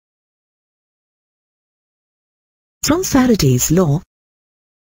 From Faraday's law,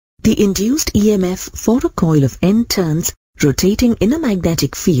 the induced EMF for a coil of n turns rotating in a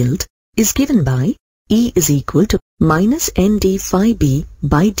magnetic field is given by E is equal to minus nd phi B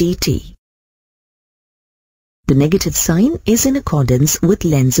by dt. The negative sign is in accordance with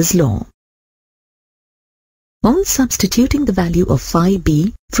Lenz's law. On substituting the value of phi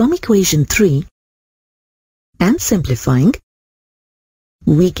B from equation 3 and simplifying,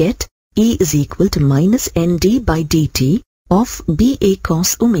 we get E is equal to minus nd by dt of BA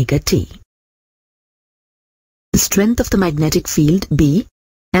cos omega t. The strength of the magnetic field B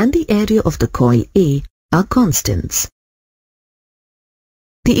and the area of the coil A are constants.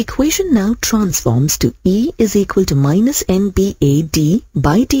 The equation now transforms to E is equal to minus nBAd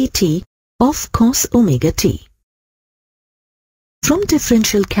by dt of cos omega t. From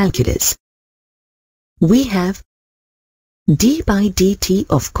differential calculus, we have d by dt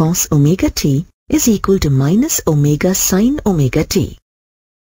of cos omega t is equal to minus omega sin omega t.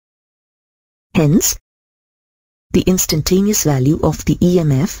 Hence, the instantaneous value of the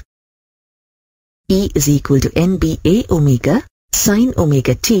EMF E is equal to nBA omega sin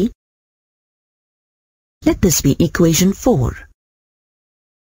omega t. Let this be equation 4.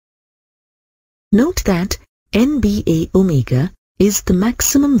 Note that nBA omega is the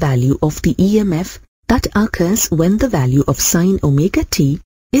maximum value of the EMF that occurs when the value of sin omega t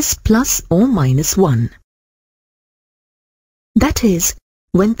is plus or minus 1. That is,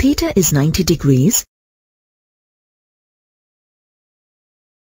 when theta is 90 degrees,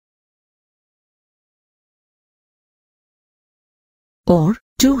 or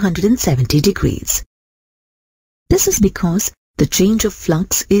 270 degrees. This is because the change of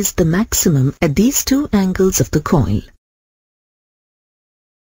flux is the maximum at these two angles of the coil.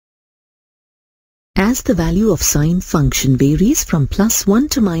 As the value of sine function varies from plus 1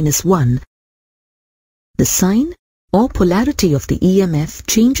 to minus 1, the sign or polarity of the EMF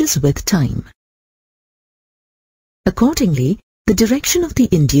changes with time. Accordingly, the direction of the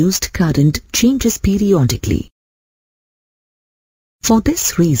induced current changes periodically. For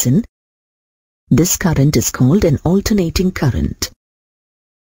this reason, this current is called an alternating current.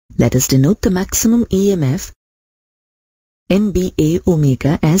 Let us denote the maximum EMF nBA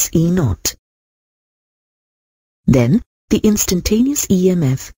omega as E0. Then, the instantaneous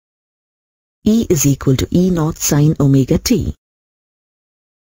EMF E is equal to E0 sin omega t.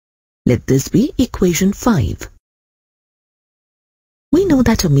 Let this be equation 5. We know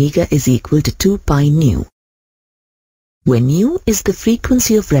that omega is equal to 2 pi nu, where nu is the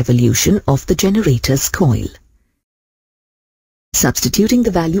frequency of revolution of the generator's coil. Substituting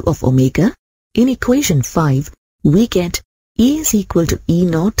the value of omega in equation 5, we get E is equal to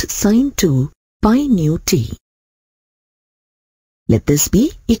E0 sin 2 pi nu t. Let this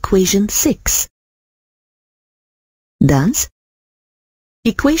be equation 6. Thus,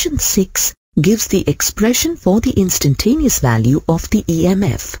 equation 6 gives the expression for the instantaneous value of the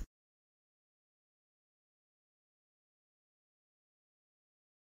EMF.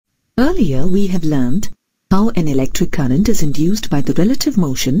 Earlier we have learned how an electric current is induced by the relative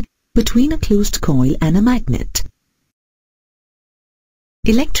motion between a closed coil and a magnet.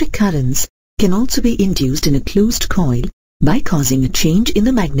 Electric currents can also be induced in a closed coil by causing a change in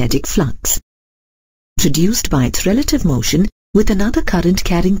the magnetic flux. produced by its relative motion with another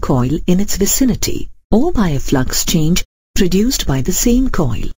current-carrying coil in its vicinity, or by a flux change produced by the same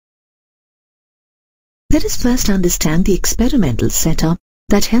coil. Let us first understand the experimental setup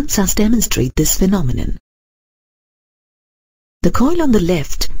that helps us demonstrate this phenomenon. The coil on the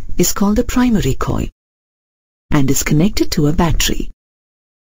left is called the primary coil and is connected to a battery.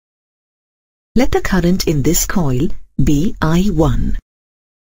 Let the current in this coil be I1.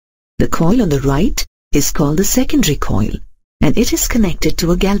 The coil on the right is called the secondary coil and it is connected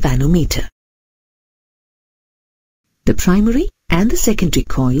to a galvanometer. The primary and the secondary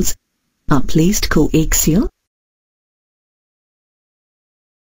coils are placed coaxial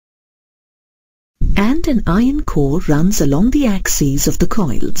and an iron core runs along the axes of the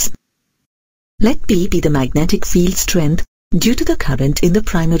coils. Let B be the magnetic field strength due to the current in the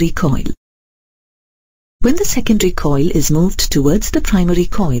primary coil. When the secondary coil is moved towards the primary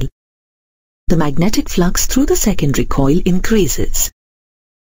coil, the magnetic flux through the secondary coil increases.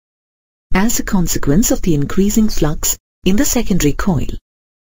 As a consequence of the increasing flux in the secondary coil,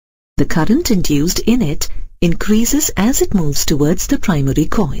 the current induced in it increases as it moves towards the primary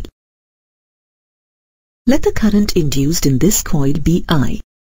coil. Let the current induced in this coil be I.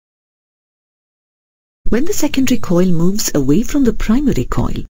 When the secondary coil moves away from the primary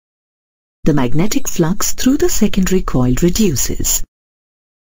coil, the magnetic flux through the secondary coil reduces.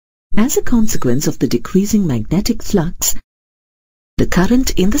 As a consequence of the decreasing magnetic flux, the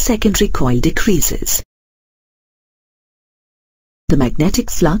current in the secondary coil decreases. The magnetic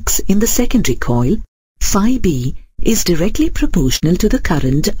flux in the secondary coil, phi B, is directly proportional to the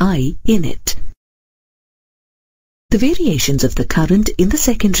current I in it. The variations of the current in the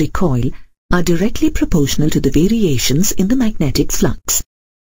secondary coil are directly proportional to the variations in the magnetic flux.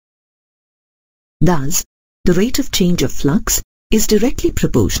 Thus, the rate of change of flux is directly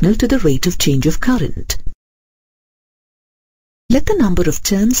proportional to the rate of change of current. Let the number of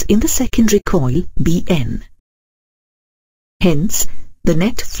turns in the secondary coil be N. Hence, the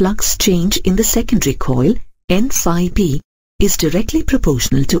net flux change in the secondary coil, N phi B, is directly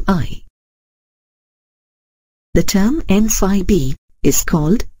proportional to I. The term N phi B is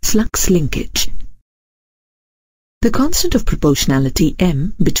called flux linkage. The constant of proportionality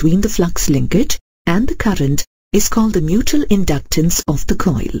M between the flux linkage and the current is called the mutual inductance of the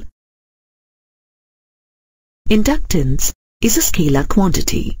coil. Inductance is a scalar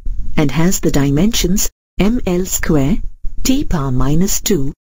quantity and has the dimensions ml square T power minus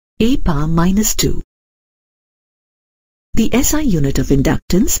 2 A power minus 2. The SI unit of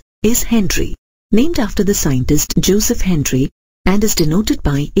inductance is Henry, named after the scientist Joseph Henry, and is denoted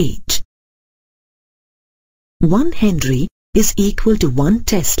by H. 1 Henry is equal to 1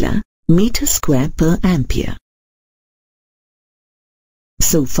 Tesla meter square per ampere.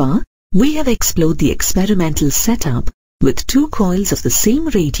 So far, we have explored the experimental setup with two coils of the same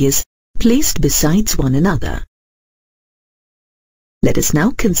radius placed beside one another. Let us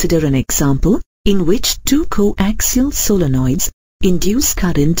now consider an example in which two coaxial solenoids induce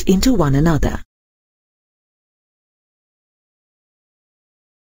current into one another.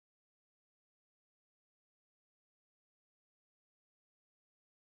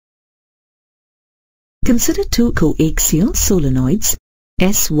 Consider two coaxial solenoids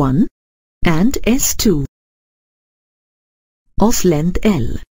S1 and S2 of length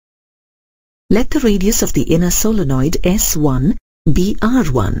L. Let the radius of the inner solenoid S1 be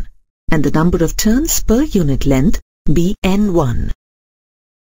R1 and the number of turns per unit length be N1.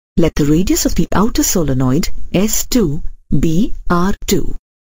 Let the radius of the outer solenoid S2 be R2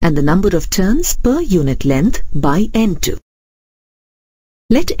 and the number of turns per unit length by N2.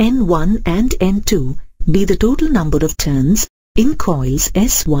 Let N1 and N2 be the total number of turns in coils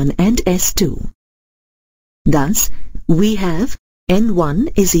S1 and S2. Thus, we have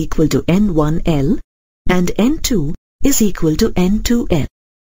N1 is equal to N1L and N2 is equal to N2L.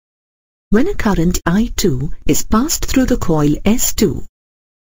 When a current I2 is passed through the coil S2,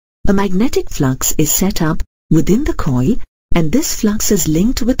 a magnetic flux is set up within the coil and this flux is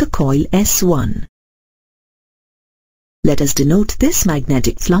linked with the coil S1. Let us denote this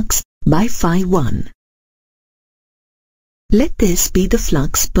magnetic flux by phi 1. Let this be the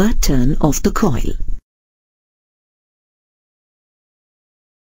flux per turn of the coil.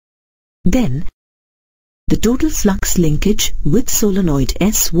 Then, the total flux linkage with solenoid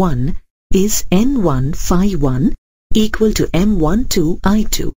S1 is N1 phi 1 equal to M12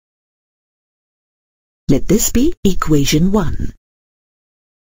 I2. Let this be equation 1.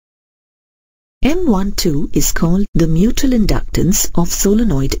 M12 is called the mutual inductance of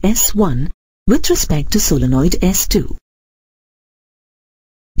solenoid S1 with respect to solenoid S2.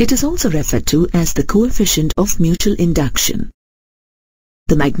 It is also referred to as the coefficient of mutual induction.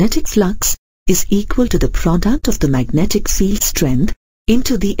 The magnetic flux is equal to the product of the magnetic field strength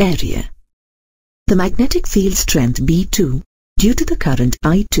into the area. The magnetic field strength B2 due to the current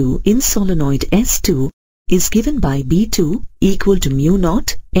I2 in solenoid S2 is given by B2 equal to mu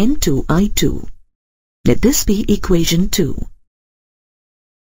naught N2 I2. Let this be equation 2.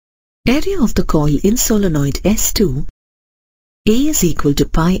 Area of the coil in solenoid S2, A is equal to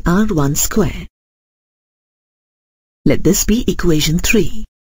pi R1 square. Let this be equation 3.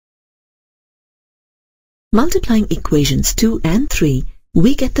 Multiplying equations 2 and 3,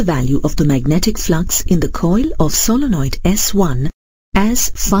 we get the value of the magnetic flux in the coil of solenoid S1 as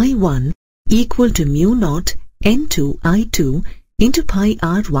phi1 equal to mu naught N2 I2 into pi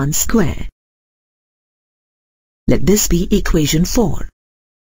R1 square. Let this be equation 4.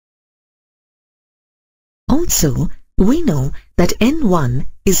 Also, we know that N1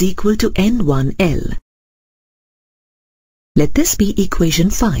 is equal to N1L. Let this be equation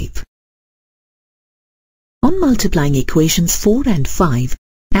 5. On multiplying equations 4 and 5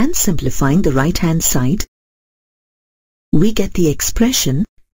 and simplifying the right-hand side, we get the expression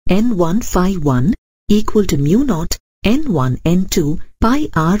N1 phi1 equal to mu naught N1 N2 pi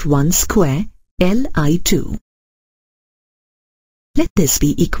R1 square Li2. Let this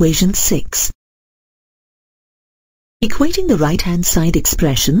be equation 6. Equating the right-hand side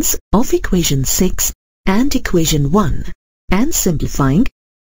expressions of equation 6 and equation 1 and simplifying,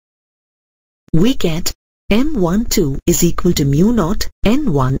 we get M12 is equal to mu naught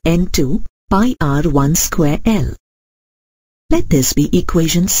N1 N2 pi R1 square L. Let this be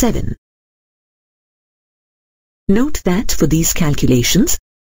equation 7. Note that for these calculations,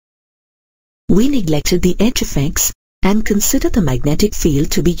 we neglected the edge effects and consider the magnetic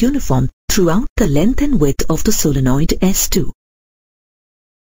field to be uniform throughout the length and width of the solenoid S2.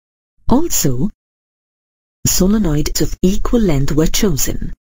 Also, solenoids of equal length were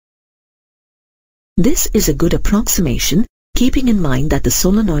chosen. This is a good approximation, keeping in mind that the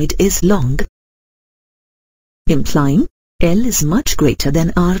solenoid is long, implying L is much greater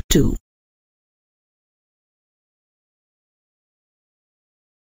than R2.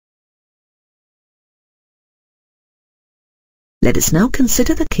 Let us now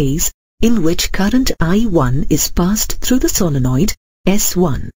consider the case in which current I1 is passed through the solenoid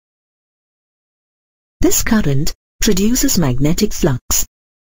S1. This current produces magnetic flux,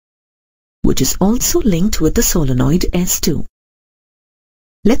 which is also linked with the solenoid S2.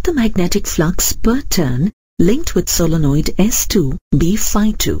 Let the magnetic flux per turn linked with solenoid S2 be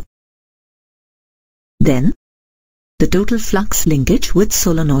phi2. Then, the total flux linkage with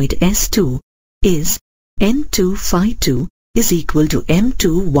solenoid S2 is N2 phi2 is equal to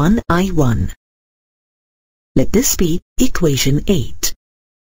M21 I1. Let this be equation 8.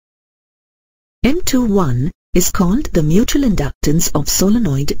 M21 is called the mutual inductance of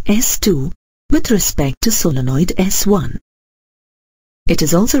solenoid S2 with respect to solenoid S1. It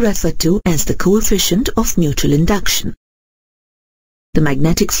is also referred to as the coefficient of mutual induction. The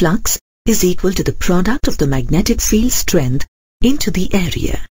magnetic flux is equal to the product of the magnetic field strength into the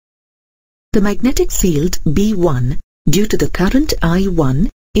area. The magnetic field B1 due to the current I1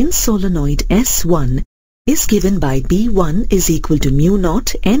 in solenoid S1 is given by B1 is equal to mu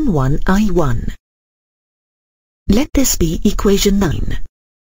naught N1 I1. Let this be equation 9.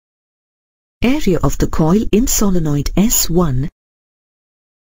 Area of the coil in solenoid S1,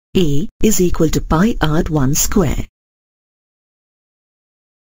 A is equal to pi R1 square.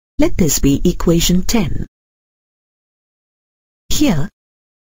 Let this be equation 10. Here,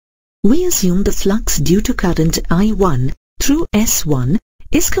 we assume the flux due to current I1 through S1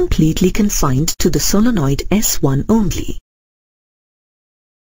 is completely confined to the solenoid S1 only.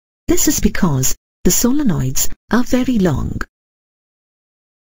 This is because the solenoids are very long.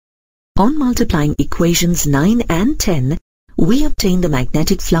 On multiplying equations 9 and 10, we obtain the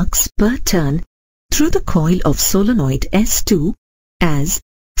magnetic flux per turn through the coil of solenoid S2 as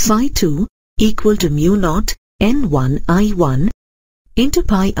phi2 equal to mu naught N1 I1 into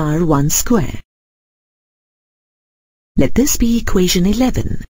pi R1 square. Let this be equation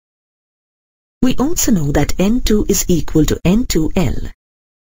 11. We also know that N2 is equal to N2L.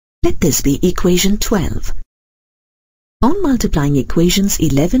 Let this be equation 12. On multiplying equations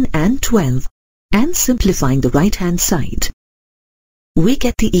 11 and 12 and simplifying the right-hand side, we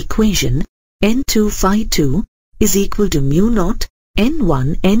get the equation N2 phi2 is equal to mu naught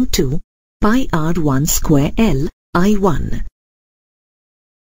N1 N2 pi R1 square L I1.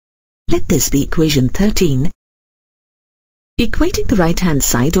 Let this be equation 13. Equating the right-hand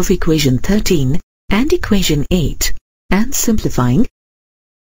side of equation 13 and equation 8 and simplifying,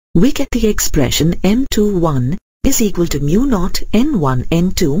 we get the expression M21 is equal to mu naught N1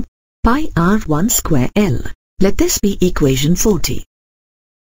 N2 pi R1 square L. Let this be equation 40.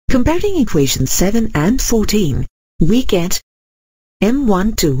 Comparing equations 7 and 14, we get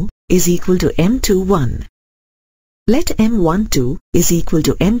M12 is equal to M21. Let M12 is equal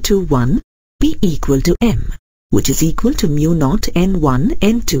to M21 be equal to M, which is equal to mu naught N1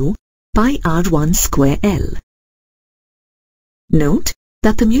 N2 pi R1 square L. Note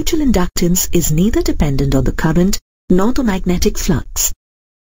that the mutual inductance is neither dependent on the current nor the magnetic flux.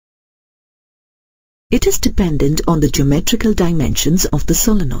 It is dependent on the geometrical dimensions of the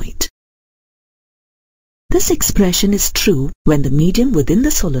solenoid. This expression is true when the medium within the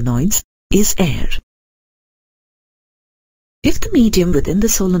solenoids is air. If the medium within the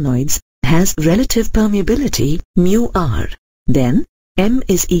solenoids has relative permeability mu r, then M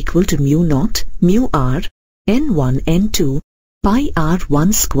is equal to mu naught mu r N1 N2 pi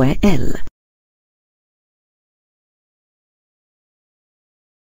R1 square L.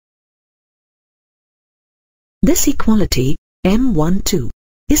 This equality M12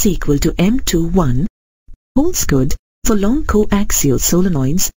 is equal to M21 holds good for long coaxial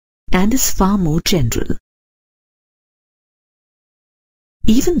solenoids and is far more general.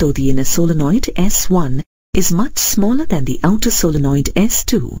 Even though the inner solenoid S1 is much smaller than the outer solenoid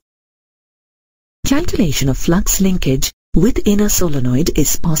S2, calculation of flux linkage with inner solenoid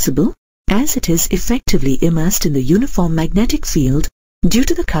is possible as it is effectively immersed in the uniform magnetic field due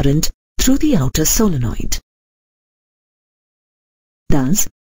to the current through the outer solenoid. Thus,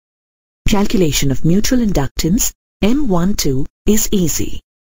 calculation of mutual inductance M12 is easy.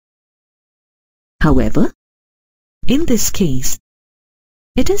 However, in this case,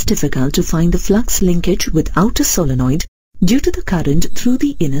 it is difficult to find the flux linkage with outer solenoid due to the current through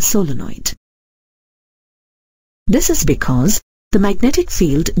the inner solenoid. This is because the magnetic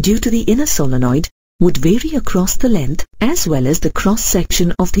field due to the inner solenoid would vary across the length as well as the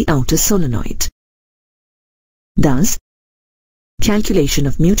cross-section of the outer solenoid. Thus, calculation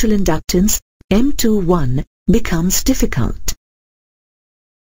of mutual inductance M21 becomes difficult.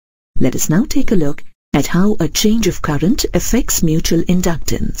 Let us now take a look at how a change of current affects mutual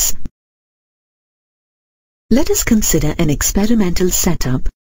inductance. Let us consider an experimental setup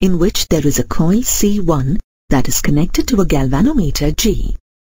in which there is a coil C1 that is connected to a galvanometer G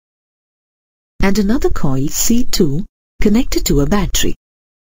and another coil C2 connected to a battery.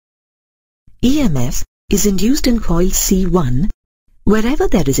 EMF is induced in coil C1 wherever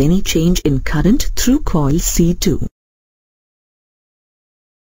there is any change in current through coil C2.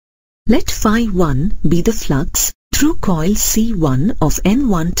 Let Phi1 be the flux through coil C1 of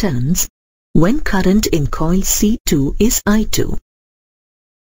N1 turns when current in coil C2 is I2.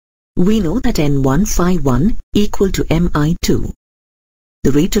 We know that N1 Phi1 equal to Mi2.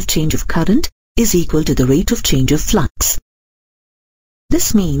 The rate of change of current is equal to the rate of change of flux.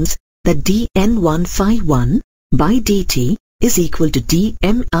 This means that dN1 Phi1 by dt is equal to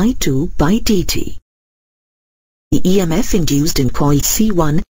dMi2 by dt. The EMF induced in coil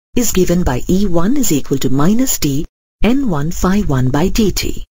C1 is given by E1 is equal to minus d N1 Phi1 by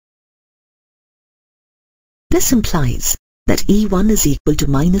dt. This implies that E1 is equal to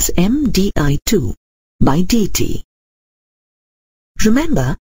minus M di2 by dt.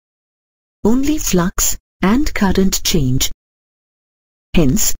 Remember, only flux and current change.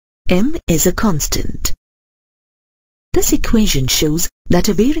 Hence, M is a constant. This equation shows that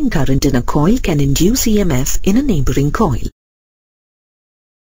a varying current in a coil can induce EMF in a neighboring coil.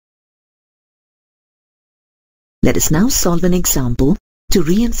 Let us now solve an example to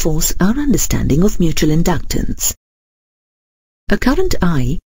reinforce our understanding of mutual inductance. A current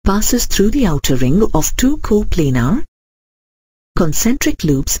I passes through the outer ring of two coplanar concentric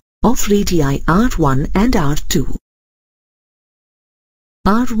loops of radii R1 and R2.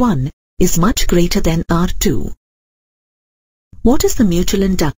 R1 is much greater than R2. What is the mutual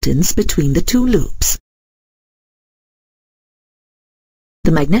inductance between the two loops?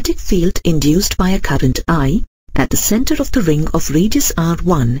 The magnetic field induced by a current I at the center of the ring of radius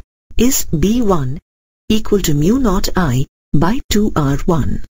R1 is B1 equal to mu naught I by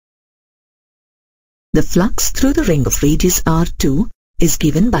 2R1. The flux through the ring of radius R2 is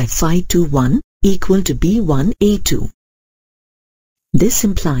given by Phi21 equal to B1A2. This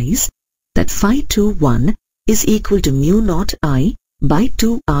implies that Phi21 is equal to mu naught I by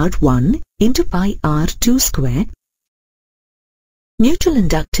 2R1 into pi R2 square. Mutual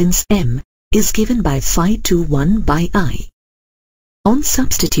inductance M is given by Phi21 by I. On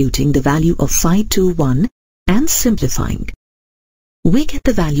substituting the value of Phi21 and simplifying, we get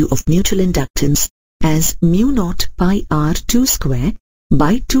the value of mutual inductance as mu naught pi R2 square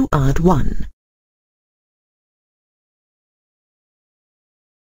by 2R1.